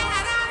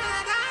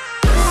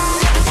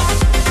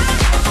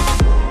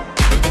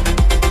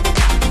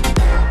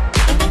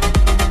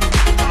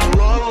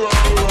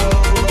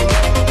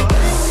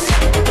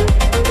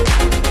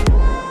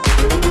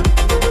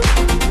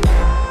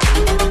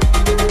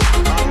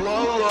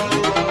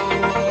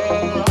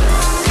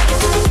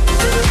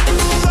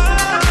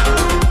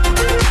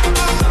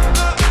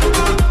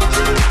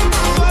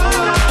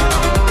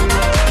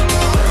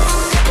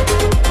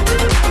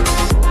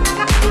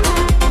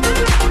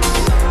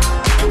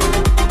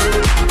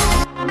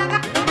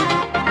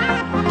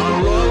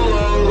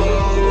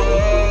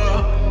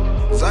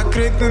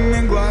 Закрытыми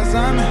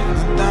глазами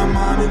над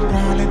домами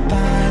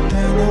пролетает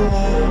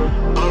НЛО.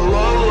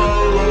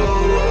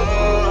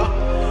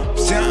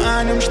 Все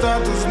о нем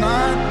что-то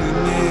знают, но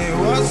не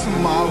его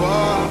самого.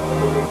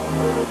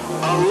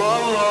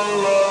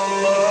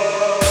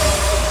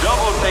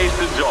 Double-faced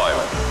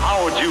enjoyment. How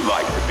would you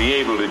like to be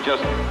able to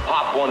just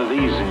pop one of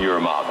these in your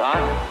mouth, huh?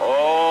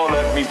 Oh,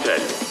 let me tell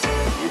you.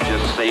 You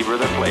just savor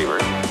the flavor.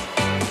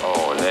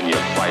 Oh, and then you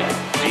bite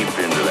deep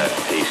into that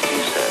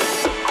tasty set.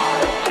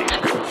 It tastes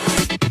good.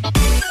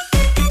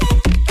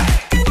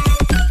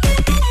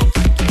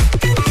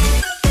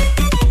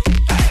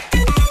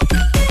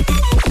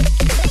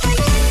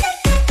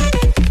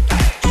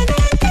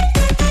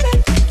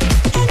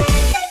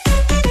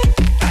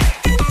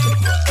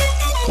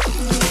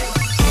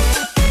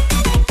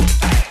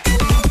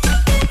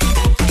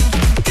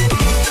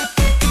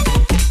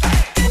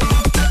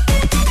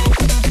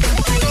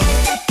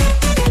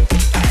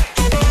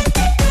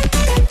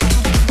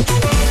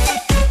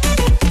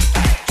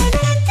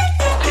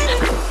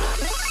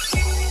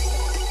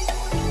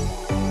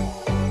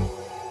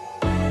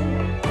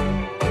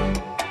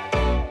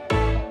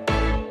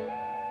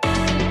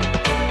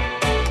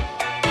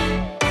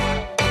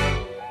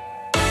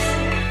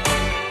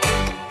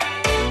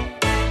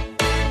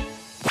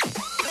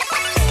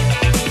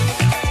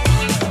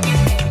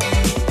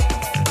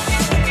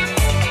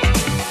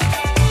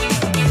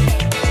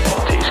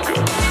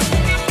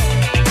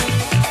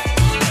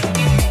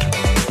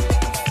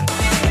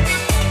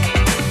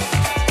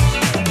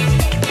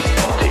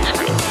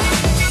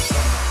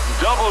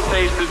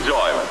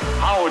 Enjoyment.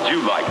 How would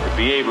you like to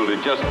be able to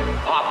just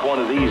pop one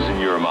of these in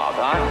your mouth,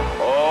 huh?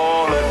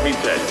 Oh, let me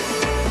tell you.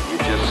 You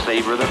just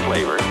savor the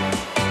flavor.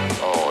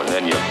 Oh, and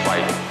then you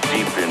bite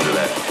deep into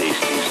that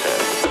tasty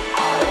set.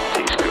 It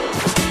tastes good.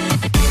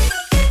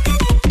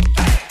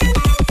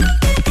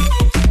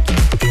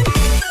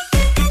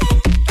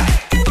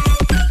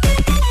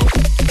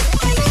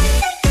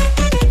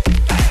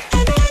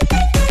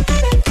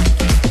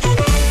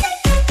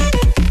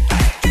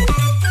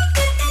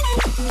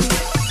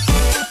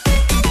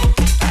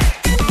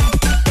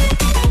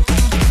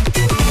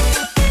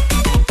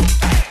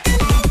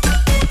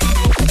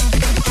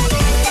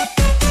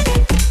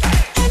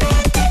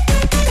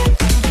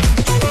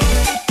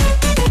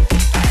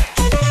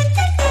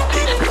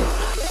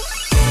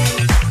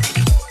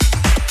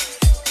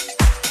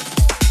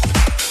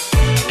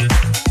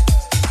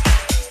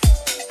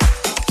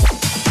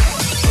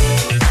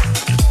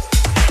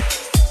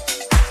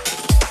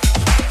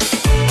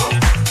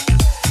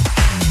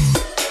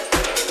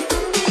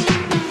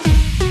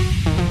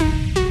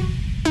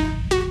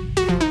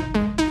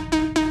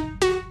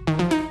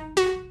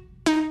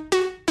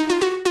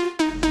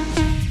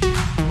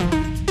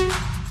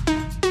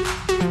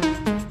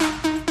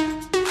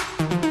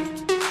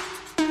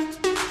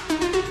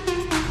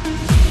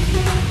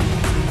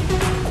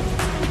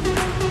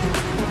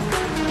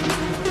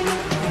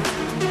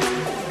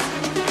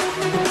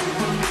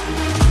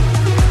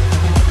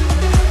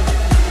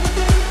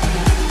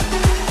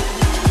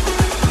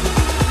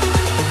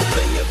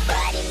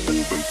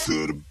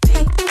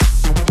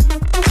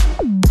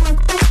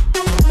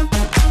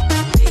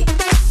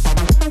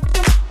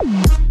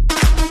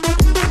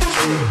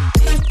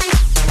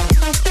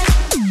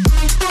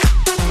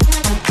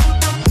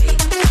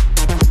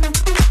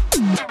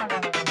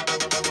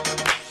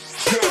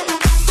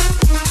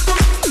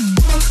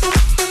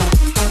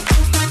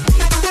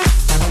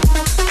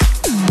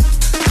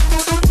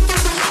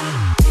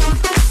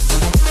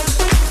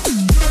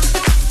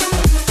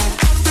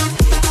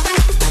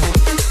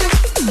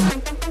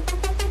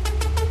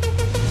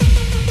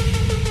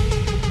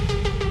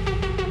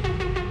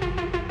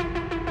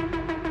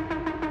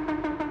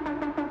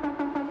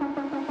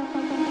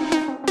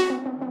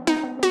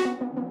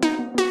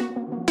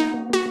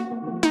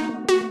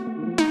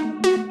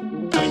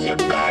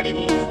 body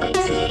moving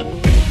to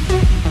the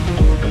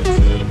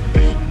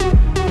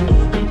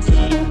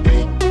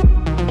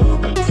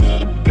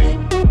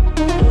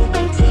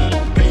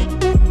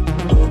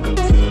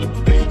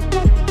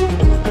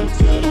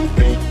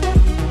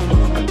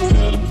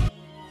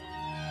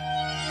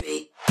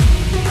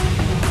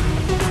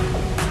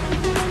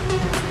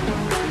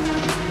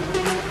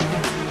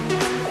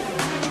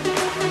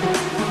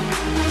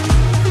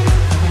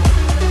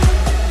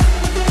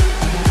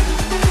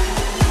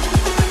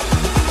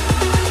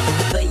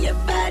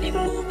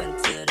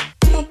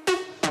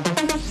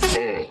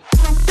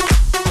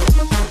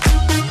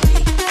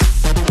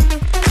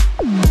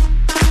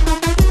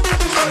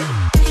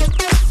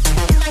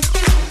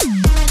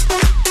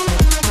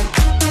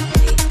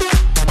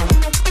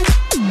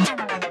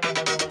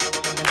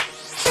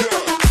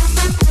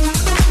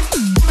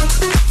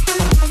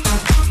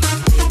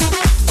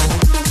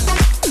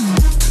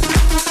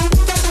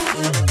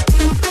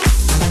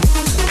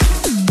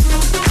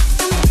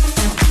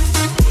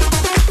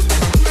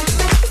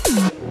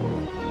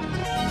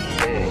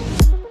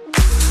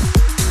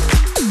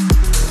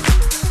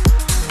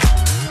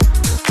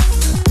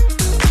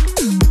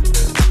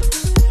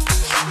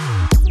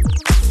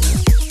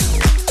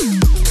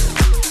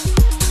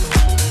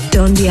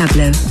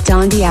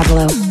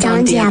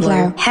Don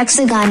Diablo,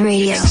 Hexagon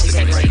Radio.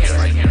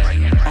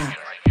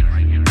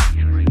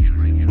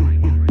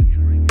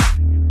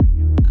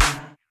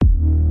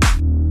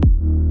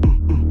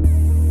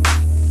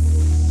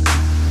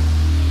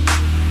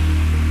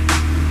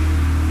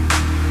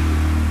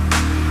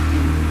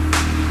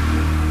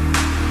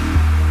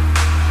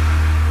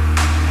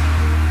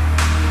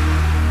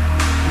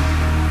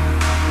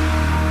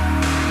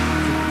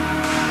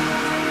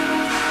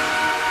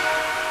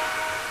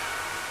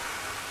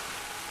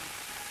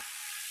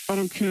 I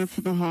don't care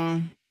for the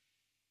high.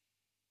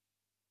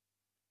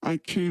 I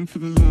came for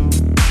the low.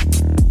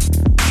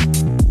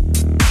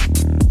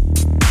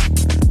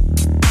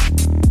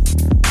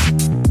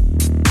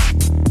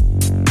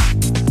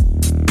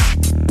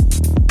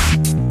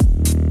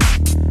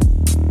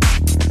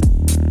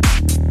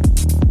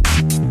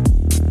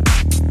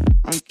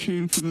 I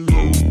came for the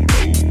low.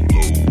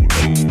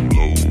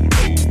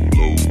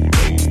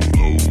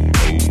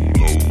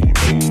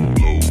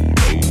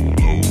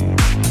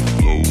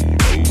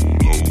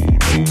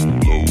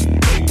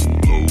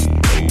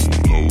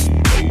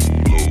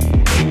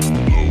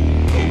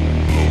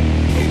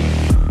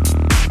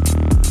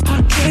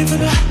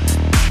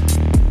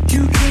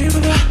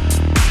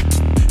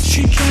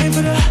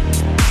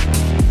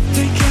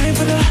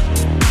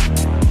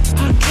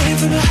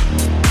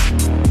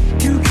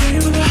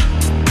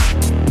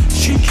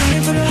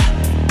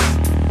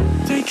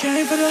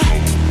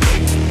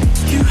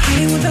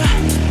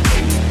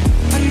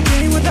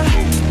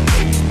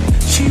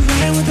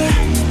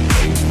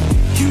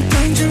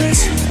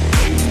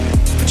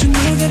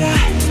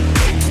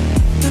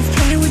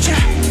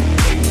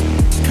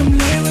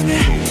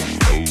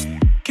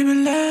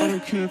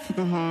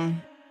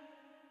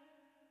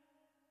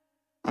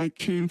 I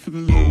came for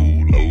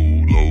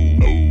the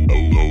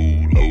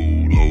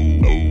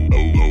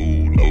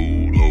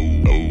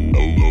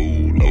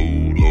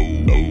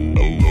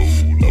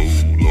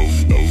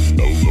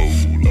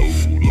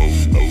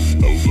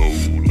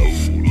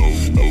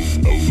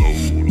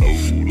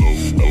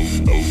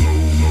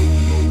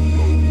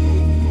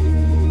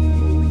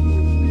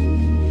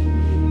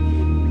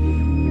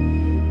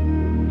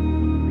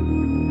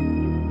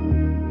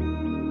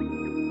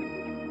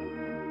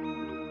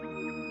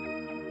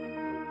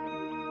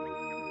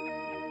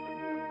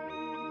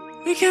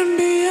We can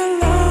be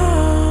alone.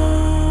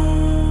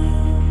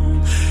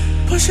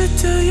 Push it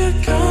till you're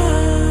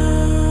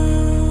gone.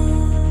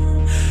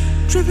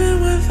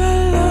 Dripping with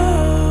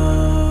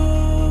love.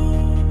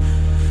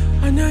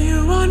 I know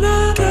you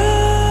wanna go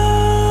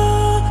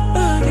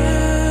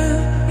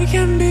again. We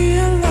can be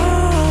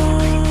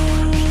alone.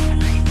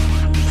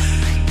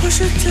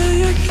 Push it till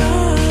you're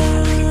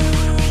gone.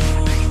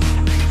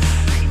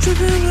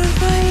 Dripping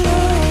with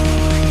love.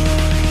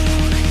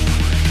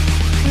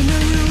 I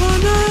know you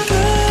wanna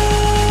go.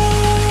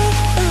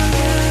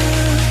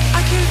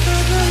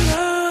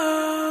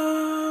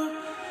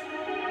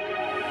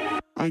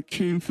 I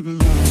came for the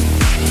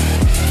love.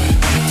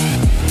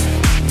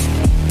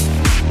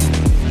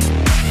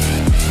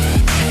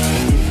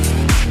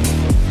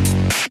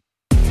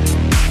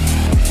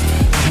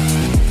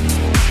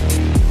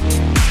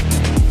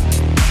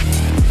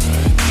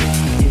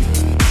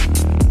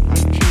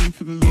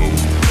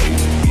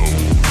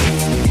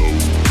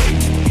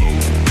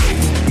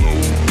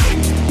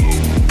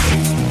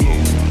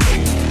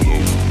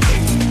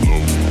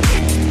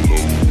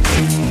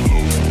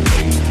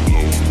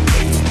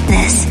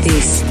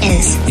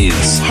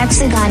 Is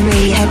Hexagon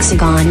Radio.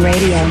 Hexagon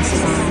Radio.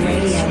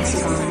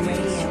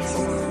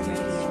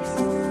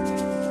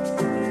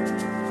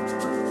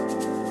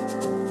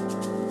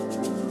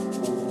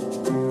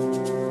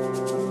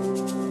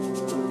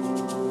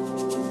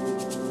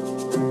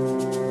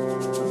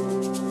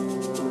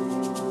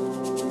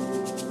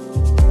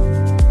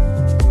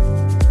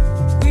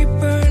 We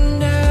burn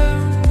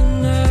down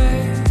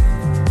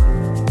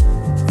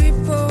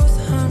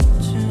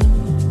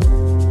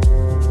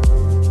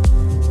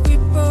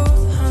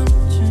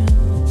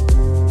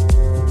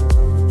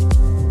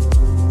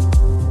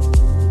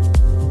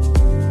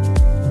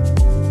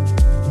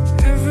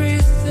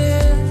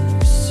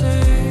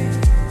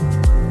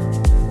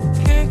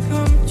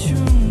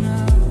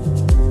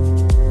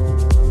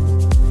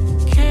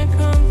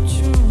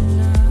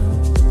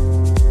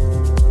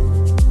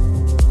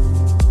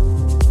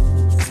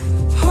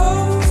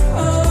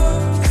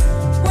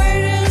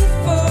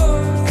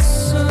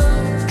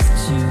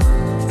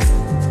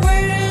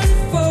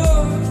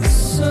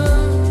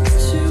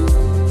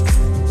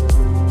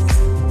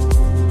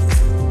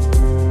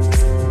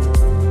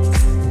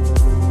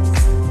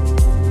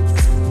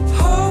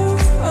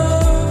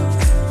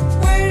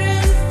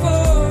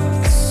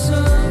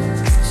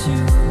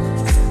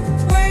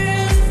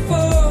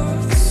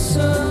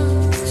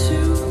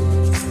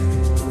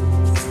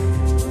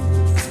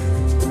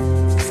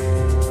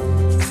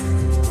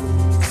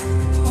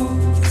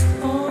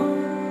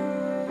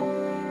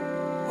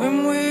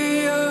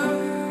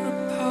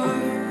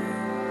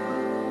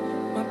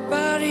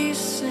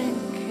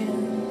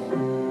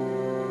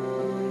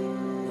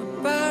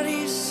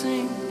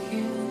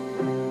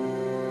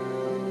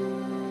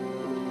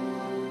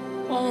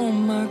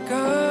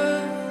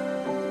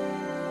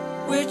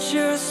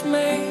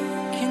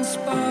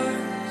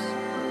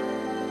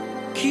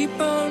keep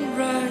on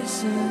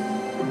rising,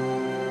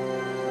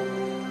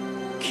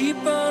 keep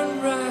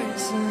on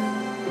rising.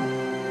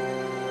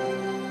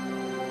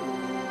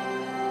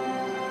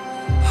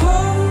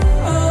 Hold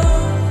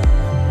on,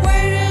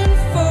 waiting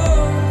for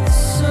the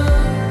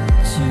sun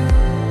to,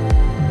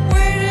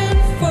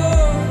 waiting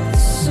for the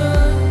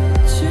sun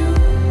to.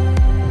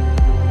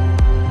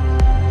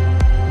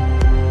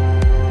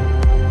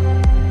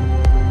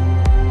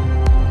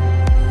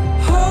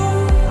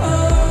 Hold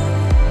on,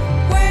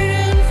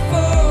 waiting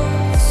for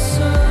the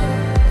sun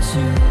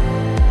to,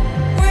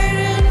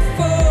 waiting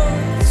for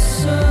the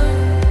sun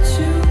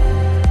to.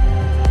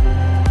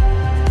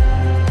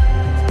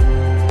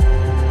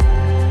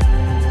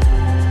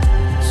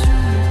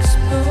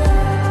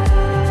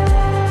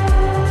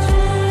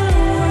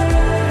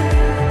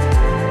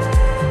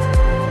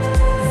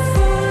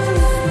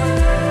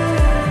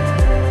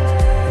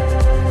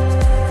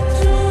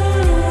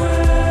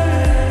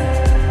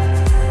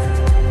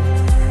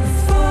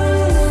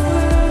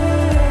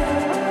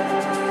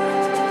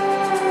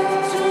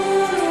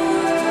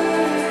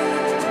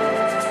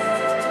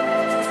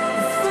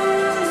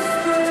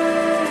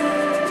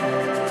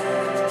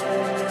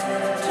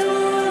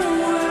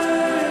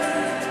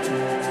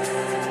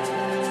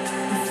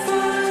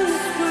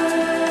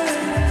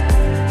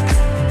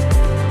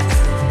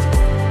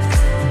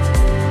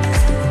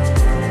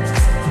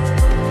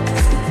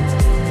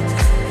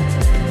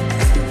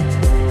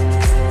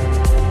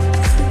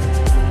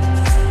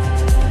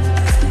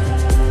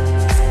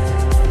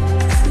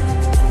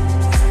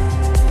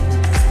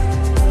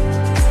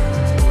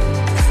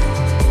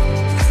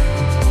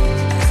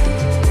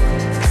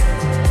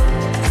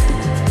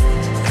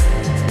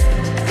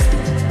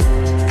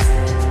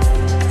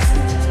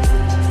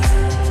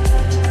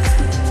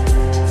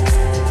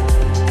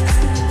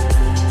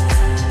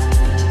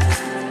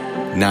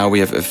 Now we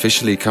have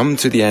officially come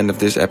to the end of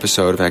this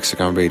episode of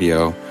Hexagon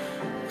Radio.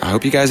 I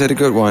hope you guys had a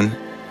good one.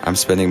 I'm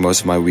spending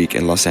most of my week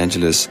in Los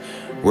Angeles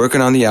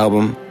working on the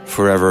album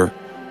Forever,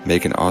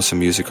 making awesome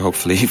music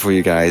hopefully for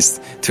you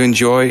guys to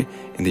enjoy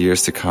in the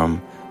years to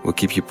come. We'll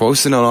keep you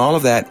posted on all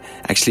of that.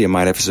 Actually, I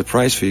might have a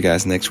surprise for you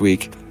guys next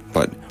week,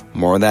 but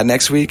more on that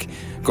next week.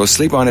 Go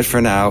sleep on it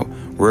for now.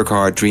 Work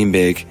hard, dream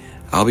big.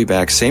 I'll be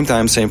back same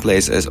time, same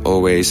place as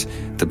always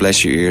to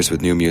bless your ears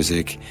with new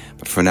music.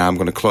 But for now, I'm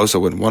going to close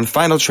up with one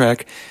final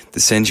track to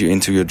send you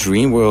into your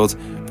dream world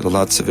with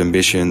lots of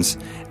ambitions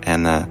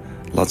and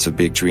lots of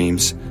big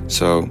dreams.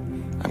 So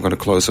I'm going to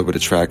close up with a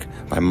track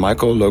by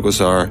Michael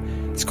Logozar.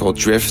 It's called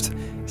Drift.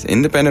 He's an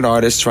independent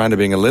artist trying to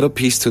bring a little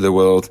peace to the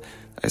world.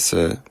 That's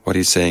what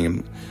he's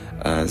saying.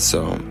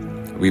 So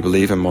we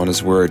believe him on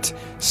his word.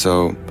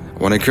 So I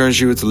want to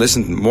encourage you to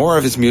listen more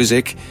of his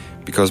music,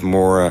 because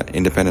more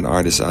independent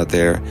artists out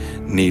there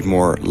need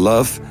more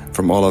love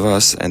from all of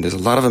us. And there's a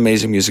lot of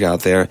amazing music out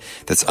there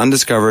that's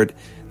undiscovered.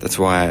 That's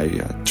why I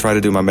try to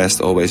do my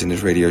best always in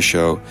this radio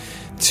show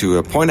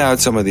to point out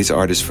some of these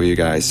artists for you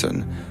guys.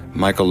 And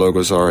Michael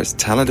Logozar is a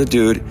talented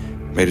dude,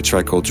 made a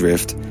track called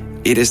Drift.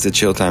 It is the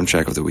Chill Time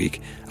track of the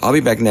week. I'll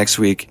be back next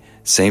week,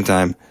 same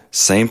time,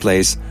 same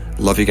place.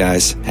 Love you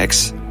guys.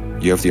 Hex,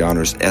 you have the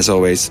honors. As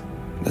always,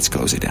 let's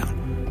close it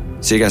down.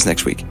 See you guys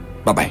next week.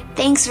 Bye-bye.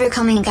 Thanks for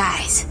coming,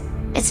 guys.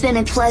 It's been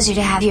a pleasure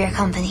to have your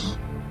company.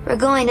 We're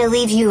going to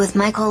leave you with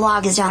Michael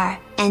Logozar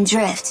and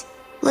Drift.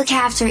 Look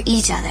after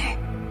each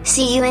other.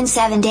 See you in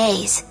 7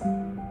 days.